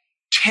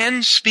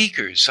 10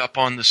 speakers up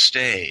on the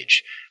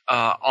stage.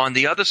 On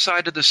the other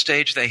side of the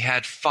stage, they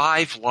had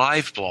 5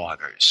 live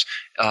bloggers,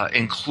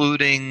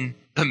 including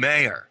the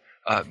mayor.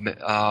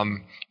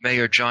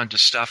 Mayor John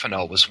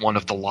DeStefano was one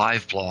of the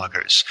live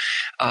bloggers.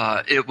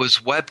 It was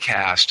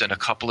webcast in a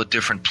couple of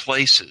different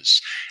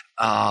places.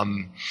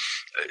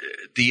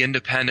 The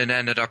Independent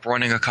ended up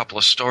running a couple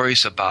of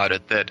stories about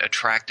it that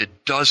attracted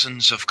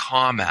dozens of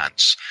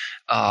comments.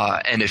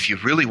 And if you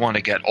really want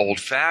to get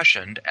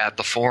old-fashioned, at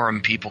the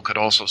forum, people could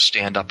also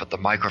stand up at the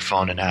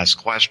microphone and ask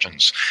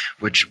questions,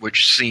 which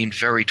seemed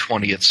very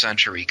 20th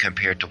century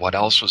compared to what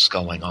else was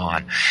going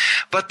on.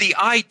 But the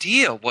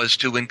idea was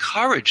to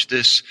encourage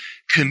this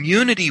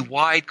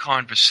community-wide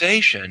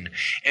conversation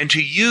and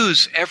to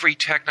use every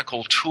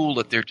technical tool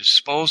at their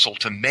disposal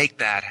to make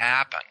that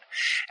happen.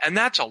 And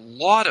that's a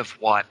lot of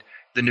what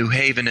the New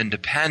Haven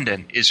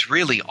Independent is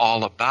really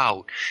all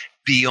about,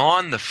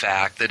 beyond the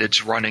fact that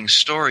it's running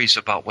stories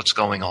about what's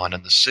going on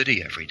in the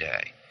city every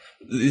day.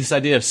 This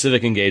idea of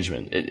civic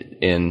engagement,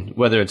 in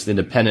whether it's the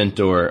Independent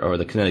or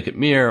the Connecticut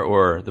Mirror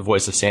or the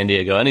Voice of San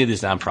Diego, any of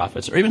these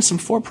nonprofits, or even some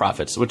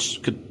for-profits,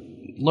 which could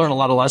learn a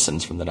lot of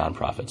lessons from the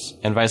nonprofits,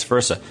 and vice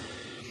versa.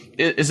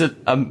 Is it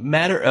a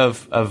matter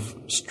of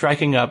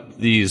striking up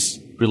these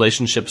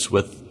relationships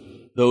with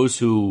those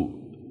who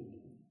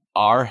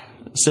are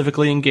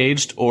civically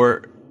engaged,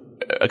 or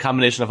a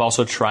combination of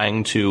also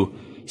trying to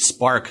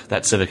spark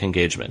that civic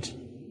engagement?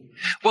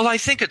 Well, I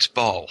think it's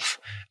both.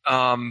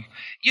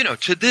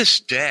 To this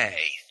day,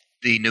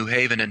 the New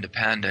Haven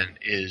Independent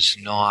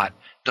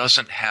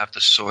doesn't have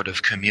the sort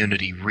of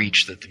community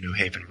reach that the New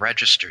Haven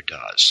Register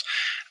does.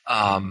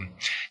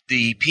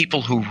 The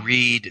people who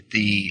read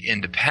the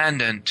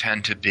Independent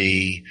tend to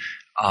be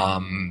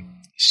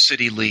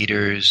city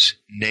leaders,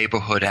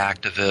 neighborhood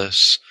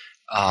activists,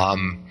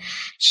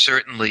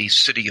 certainly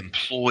city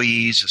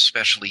employees,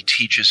 especially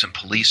teachers and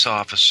police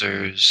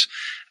officers,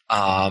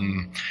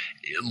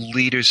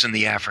 leaders in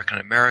the African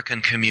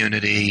American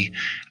community,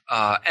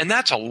 and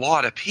that's a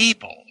lot of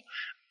people.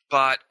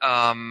 But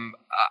I'm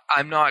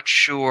not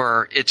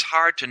sure. It's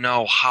hard to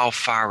know how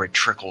far it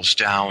trickles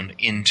down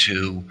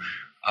into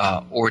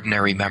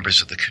ordinary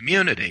members of the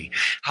community.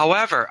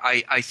 However,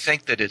 I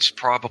think that it's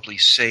probably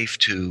safe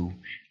to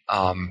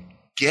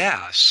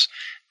guess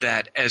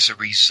that as a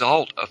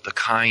result of the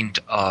kind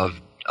of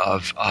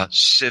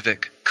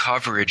civic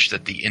coverage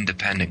that the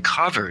Independent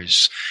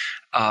provides,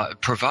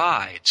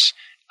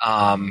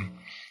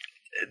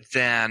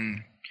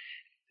 then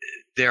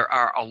there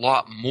are a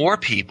lot more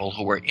people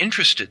who are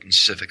interested in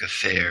civic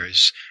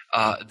affairs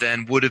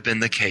than would have been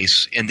the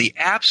case in the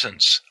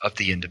absence of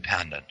the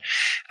Independent.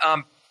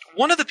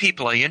 One of the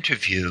people I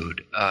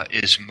interviewed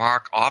is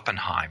Mark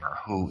Oppenheimer,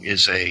 who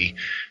is a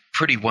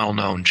pretty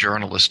well-known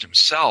journalist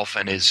himself,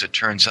 and as it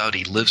turns out,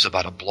 he lives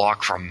about a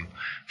block from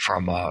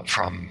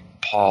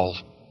Paul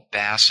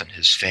Bass and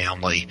his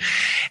family.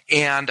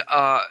 And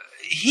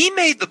he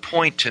made the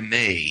point to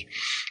me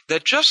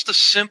that just the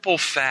simple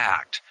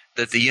fact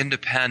that the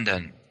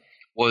Independent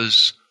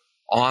was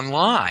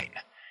online.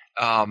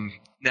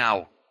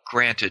 Now,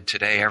 granted,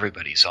 today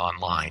everybody's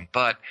online,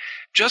 but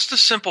just the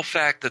simple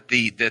fact that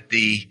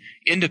the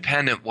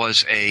Independent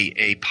was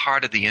a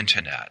part of the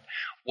internet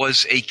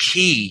was a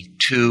key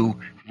to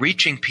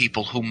reaching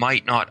people who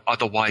might not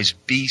otherwise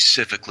be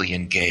civically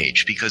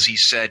engaged, because he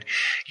said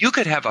you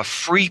could have a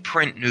free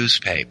print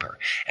newspaper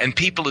and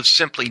people have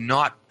simply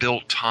not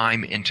built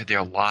time into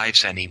their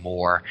lives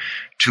anymore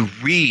to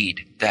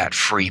read that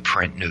free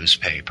print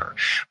newspaper.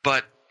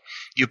 But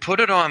you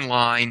put it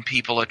online,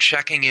 people are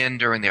checking in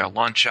during their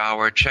lunch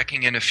hour,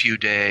 checking in a few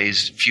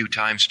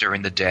times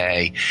during the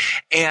day,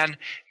 and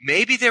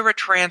maybe they're a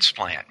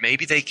transplant.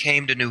 Maybe they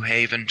came to New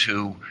Haven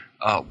to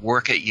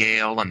work at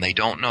Yale and they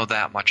don't know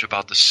that much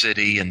about the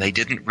city and they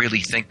didn't really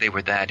think they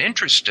were that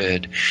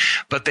interested,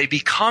 but they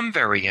become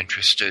very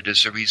interested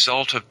as a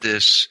result of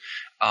this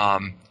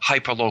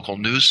hyperlocal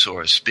news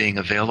source being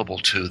available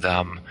to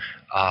them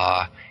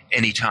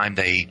anytime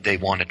they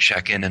want to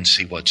check in and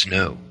see what's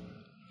new.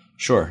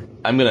 Sure.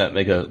 I'm going to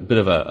make a bit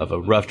of a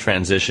rough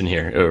transition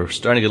here. We're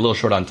starting to get a little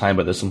short on time,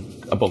 but there's a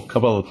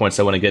couple of points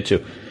I want to get to.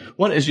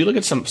 One is you look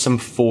at some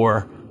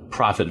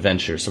for-profit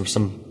ventures,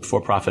 some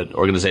for-profit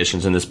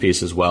organizations in this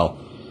piece as well.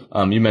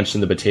 You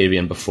mentioned the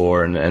Batavian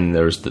before, and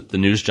there's the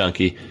News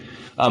Junkie.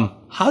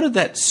 How did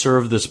that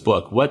serve this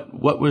book?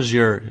 What was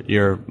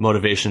your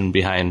motivation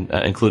behind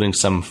including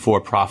some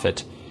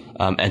for-profit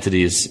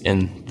entities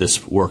in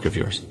this work of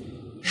yours?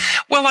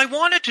 Well, I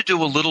wanted to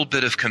do a little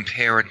bit of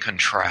compare and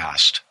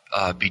contrast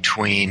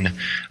between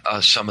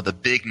some of the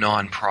big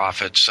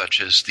nonprofits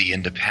such as The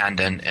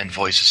Independent and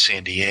Voice of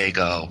San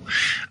Diego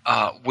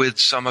with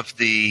some of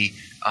the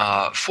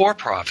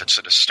for-profits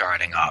that are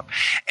starting up.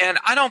 And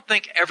I don't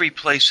think every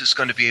place is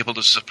going to be able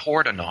to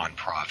support a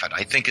nonprofit.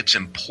 I think it's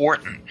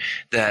important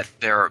that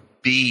there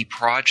be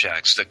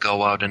projects that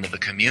go out into the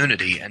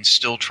community and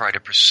still try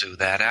to pursue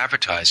that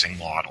advertising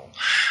model.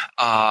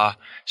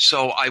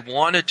 So I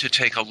wanted to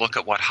take a look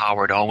at what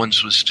Howard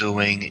Owens was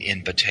doing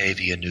in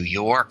Batavia, New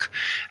York.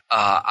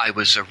 I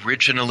was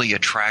originally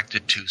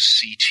attracted to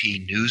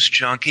CT News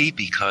Junkie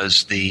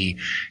because the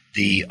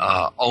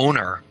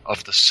owner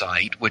of the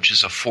site, which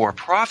is a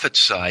for-profit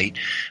site,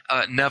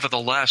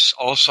 nevertheless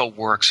also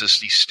works as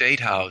the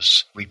State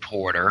House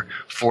reporter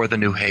for the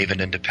New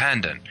Haven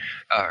Independent.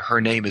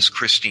 Her name is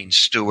Christine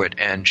Stewart,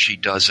 and she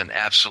does an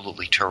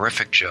absolutely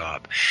terrific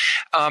job.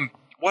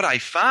 What I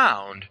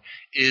found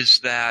is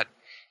that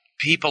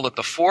people at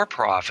the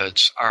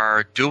for-profits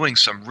are doing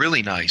some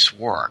really nice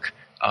work,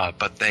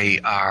 but they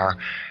are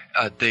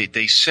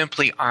they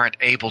simply aren't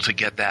able to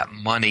get that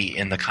money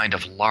in the kind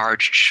of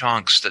large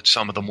chunks that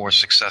some of the more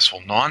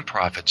successful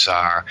nonprofits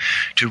are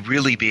to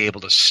really be able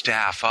to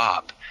staff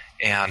up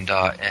and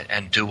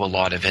do a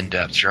lot of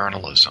in-depth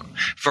journalism.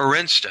 For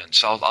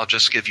instance, I'll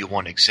just give you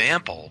one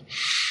example.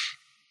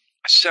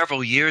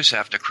 Several years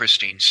after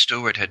Christine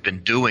Stewart had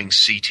been doing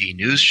CT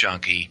News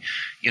Junkie,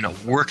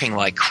 working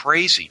like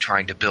crazy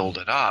trying to build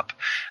it up,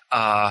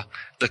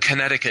 the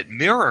Connecticut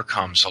Mirror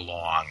comes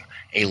along,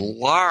 a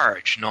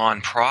large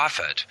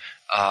nonprofit,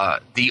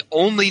 the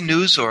only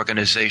news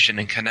organization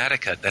in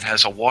Connecticut that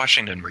has a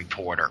Washington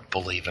reporter,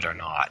 believe it or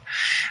not.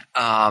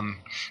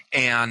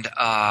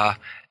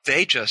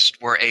 They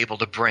just were able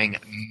to bring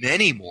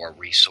many more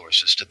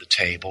resources to the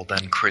table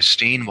than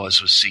Christine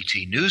was with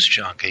CT News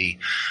Junkie,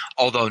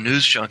 although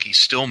News Junkie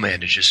still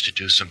manages to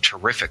do some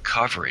terrific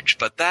coverage.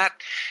 But that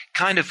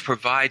kind of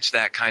provides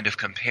that kind of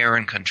compare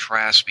and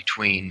contrast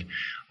between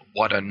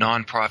what a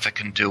nonprofit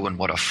can do and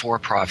what a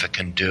for-profit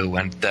can do,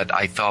 and that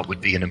I thought would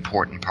be an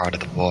important part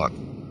of the book.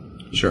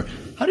 Sure.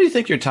 How do you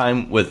think your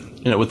time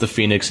with the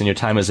Phoenix and your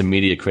time as a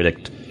media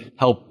critic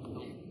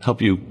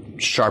help you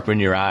sharpen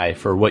your eye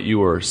for what you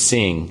were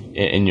seeing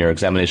in your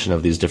examination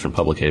of these different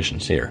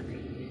publications here?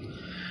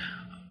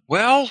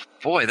 Well,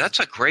 boy,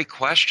 that's a great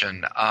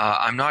question.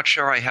 I'm not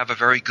sure I have a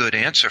very good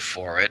answer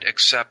for it,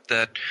 except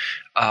that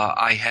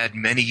I had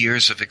many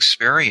years of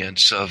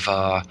experience of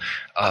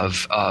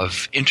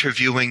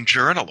interviewing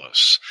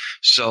journalists.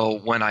 So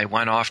when I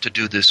went off to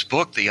do this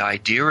book, the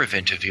idea of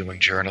interviewing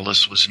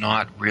journalists was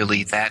not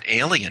really that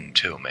alien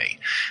to me.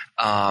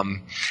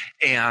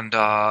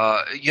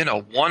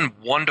 One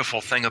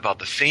wonderful thing about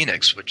the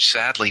Phoenix, which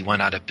sadly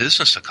went out of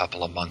business a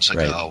couple of months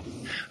ago,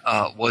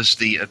 was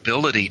the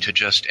ability to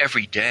just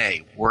every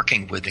day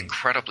working with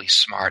incredibly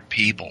smart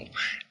people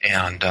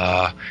and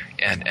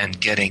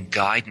getting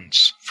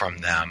guidance from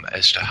them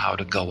as to how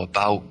to go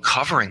about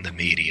covering the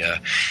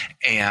media.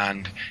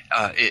 And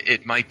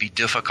it might be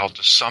difficult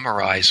to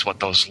summarize what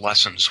those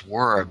lessons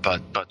were,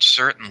 but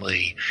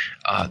certainly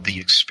the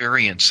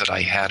experience that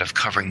I had of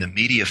covering the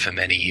media for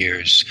many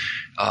years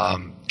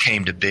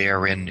came to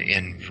bear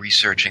in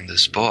researching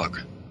this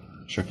book.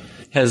 Sure.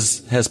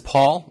 Has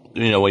Paul,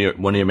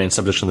 one of your main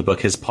subjects in the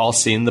book, has Paul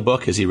seen the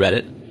book? Has he read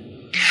it?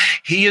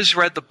 He has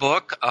read the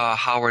book.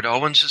 Howard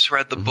Owens has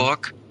read the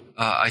book.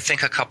 I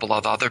think a couple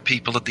of other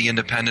people at The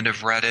Independent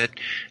have read it.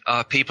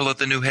 People at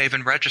the New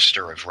Haven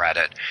Register have read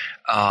it.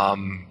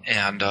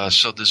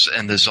 So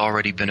there's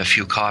already been a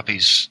few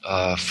copies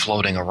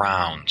floating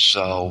around.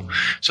 So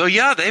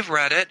yeah, they've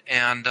read it,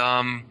 and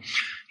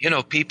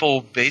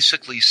people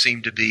basically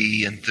seem to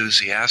be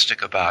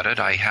enthusiastic about it.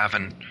 I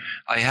haven't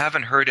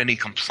heard any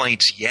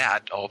complaints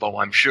yet, although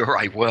I'm sure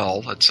I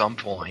will at some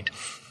point.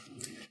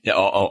 Yeah,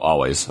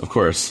 always, of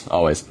course,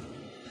 always.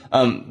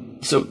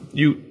 So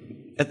you,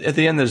 at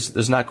the end,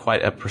 there's not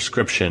quite a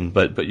prescription,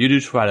 but you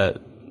do try to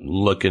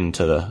look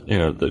into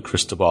the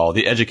crystal ball,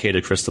 the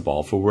educated crystal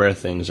ball for where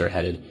things are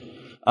headed.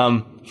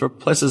 For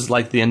places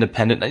like The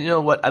Independent, you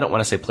know what? I don't want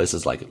to say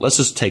places like it. Let's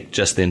just take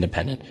just The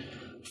Independent.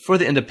 For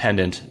The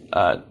Independent,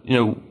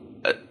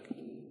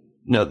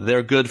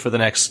 they're good for the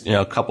next,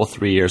 couple,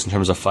 3 years in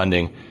terms of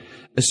funding.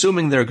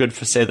 Assuming they're good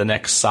for, say, the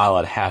next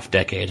solid half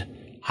decade,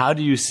 how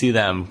do you see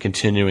them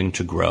continuing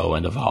to grow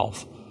and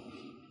evolve?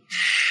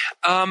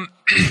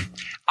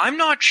 I'm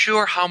not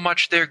sure how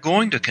much they're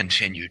going to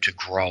continue to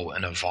grow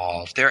and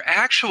evolve. They're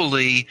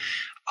actually,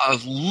 a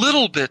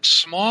little bit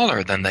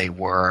smaller than they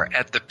were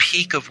at the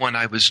peak of when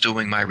I was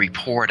doing my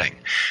reporting.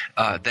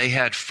 They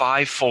had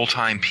 5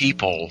 full-time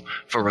people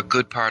for a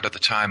good part of the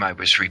time I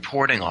was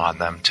reporting on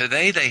them.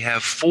 Today they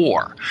have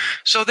 4.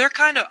 So they're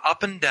kind of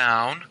up and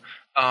down,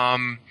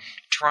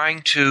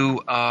 trying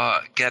to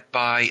get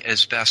by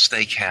as best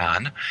they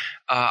can.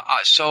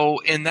 So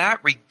in that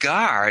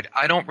regard,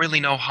 I don't really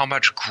know how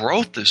much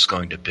growth is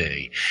going to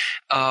be.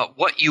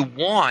 What you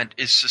want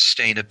is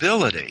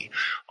sustainability.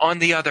 On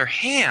the other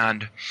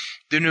hand,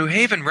 the New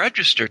Haven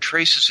Register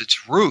traces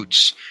its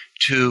roots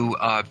to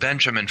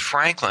Benjamin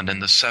Franklin in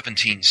the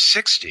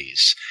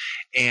 1760s.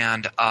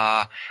 And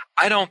I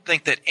don't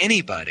think that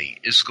anybody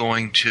is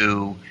going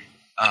to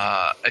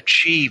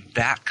achieve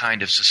that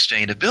kind of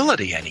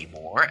sustainability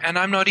anymore, and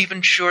I'm not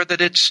even sure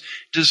that it's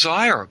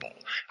desirable.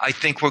 I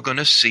think we're going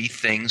to see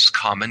things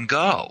come and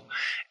go.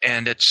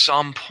 And at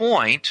some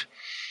point,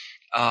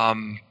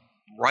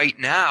 right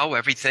now,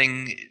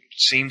 everything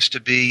seems to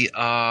be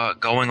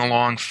going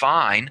along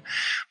fine,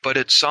 but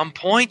at some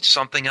point,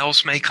 something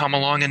else may come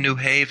along in New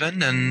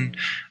Haven, and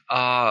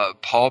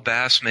Paul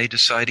Bass may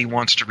decide he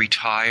wants to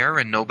retire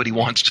and nobody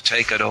wants to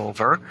take it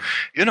over.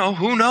 You know,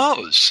 who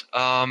knows?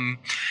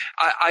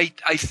 I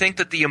think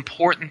that the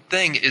important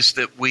thing is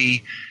that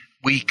we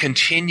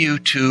continue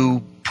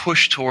to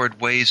push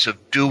toward ways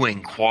of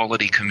doing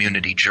quality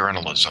community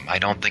journalism. I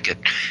don't think it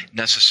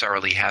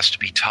necessarily has to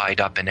be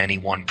tied up in any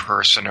one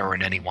person or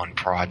in any one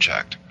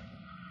project.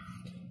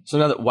 So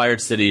now that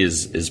Wired City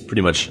is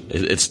pretty much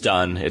it's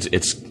done,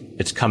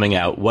 it's coming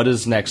out. What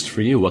is next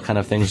for you? What kind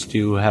of things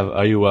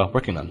are you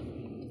working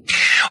on?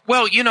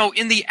 Well, you know,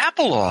 in the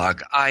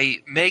epilogue, I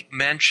make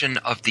mention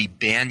of the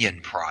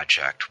Banyan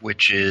Project,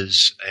 which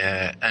is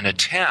an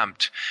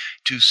attempt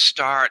to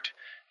start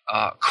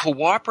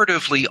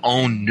cooperatively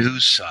owned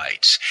news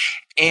sites.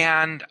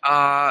 And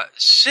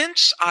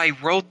since I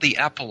wrote the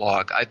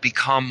epilogue, I've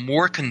become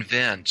more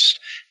convinced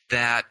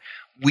that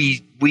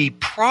we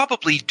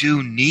probably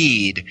do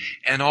need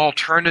an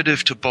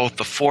alternative to both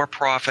the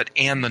for-profit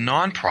and the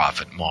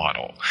nonprofit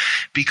model.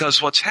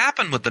 Because what's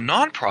happened with the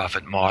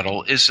nonprofit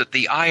model is that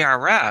the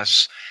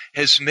IRS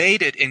has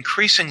made it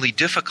increasingly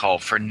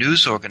difficult for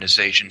news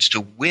organizations to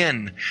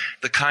win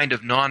the kind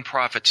of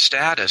nonprofit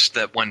status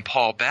that when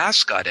Paul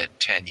Bass got it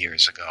 10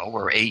 years ago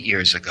or 8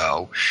 years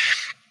ago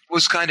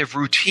was kind of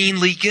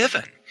routinely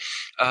given.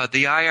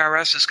 The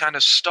IRS has kind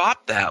of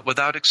stopped that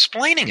without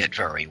explaining it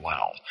very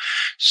well.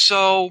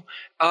 So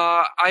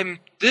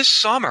this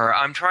summer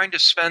I'm trying to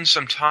spend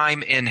some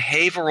time in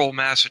Haverhill,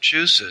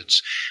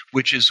 Massachusetts,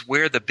 which is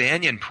where the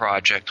Banyan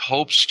Project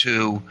hopes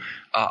to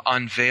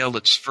unveil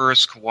its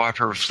first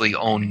cooperatively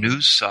owned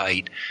news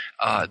site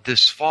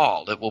this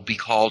fall. It will be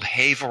called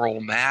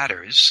Haverhill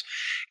Matters.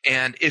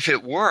 And if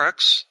it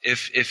works,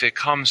 if it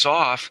comes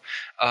off,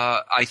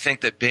 I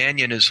think that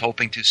Banyan is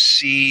hoping to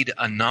seed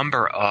a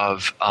number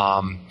of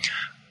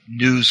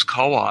news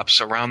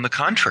co-ops around the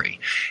country.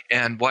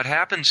 And what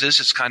happens is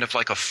it's kind of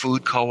like a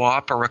food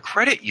co-op or a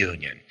credit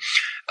union.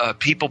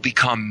 People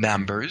become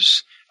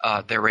members.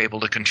 They're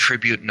able to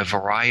contribute in a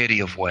variety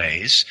of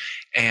ways.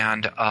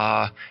 And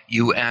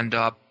you end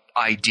up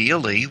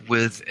ideally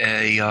with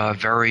a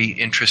very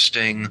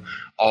interesting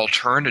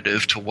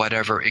alternative to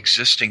whatever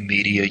existing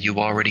media you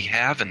already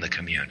have in the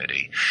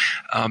community.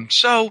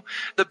 So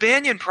the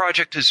Banyan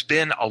Project has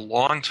been a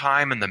long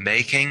time in the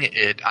making.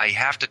 I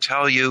have to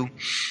tell you,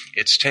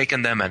 it's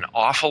taken them an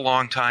awful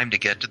long time to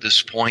get to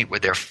this point where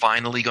they're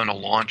finally going to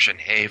launch in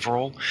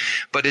Haverhill.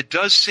 But it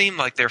does seem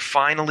like they're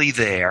finally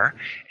there,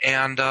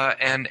 and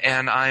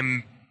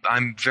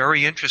I'm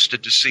very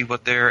interested to see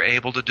what they're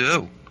able to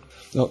do.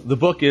 Well, the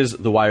book is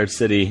The Wired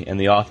City, and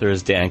the author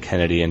is Dan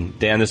Kennedy. And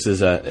Dan, this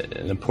is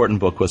an important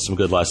book with some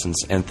good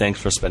lessons, and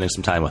thanks for spending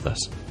some time with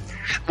us.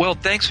 Well,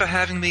 thanks for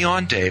having me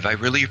on, Dave. I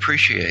really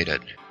appreciate it.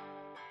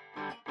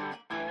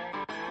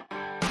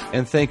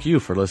 And thank you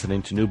for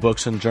listening to New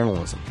Books in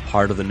Journalism,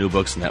 part of the New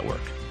Books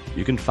Network.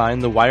 You can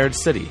find The Wired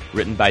City,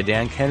 written by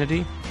Dan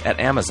Kennedy, at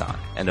Amazon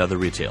and other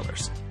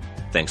retailers.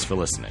 Thanks for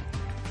listening.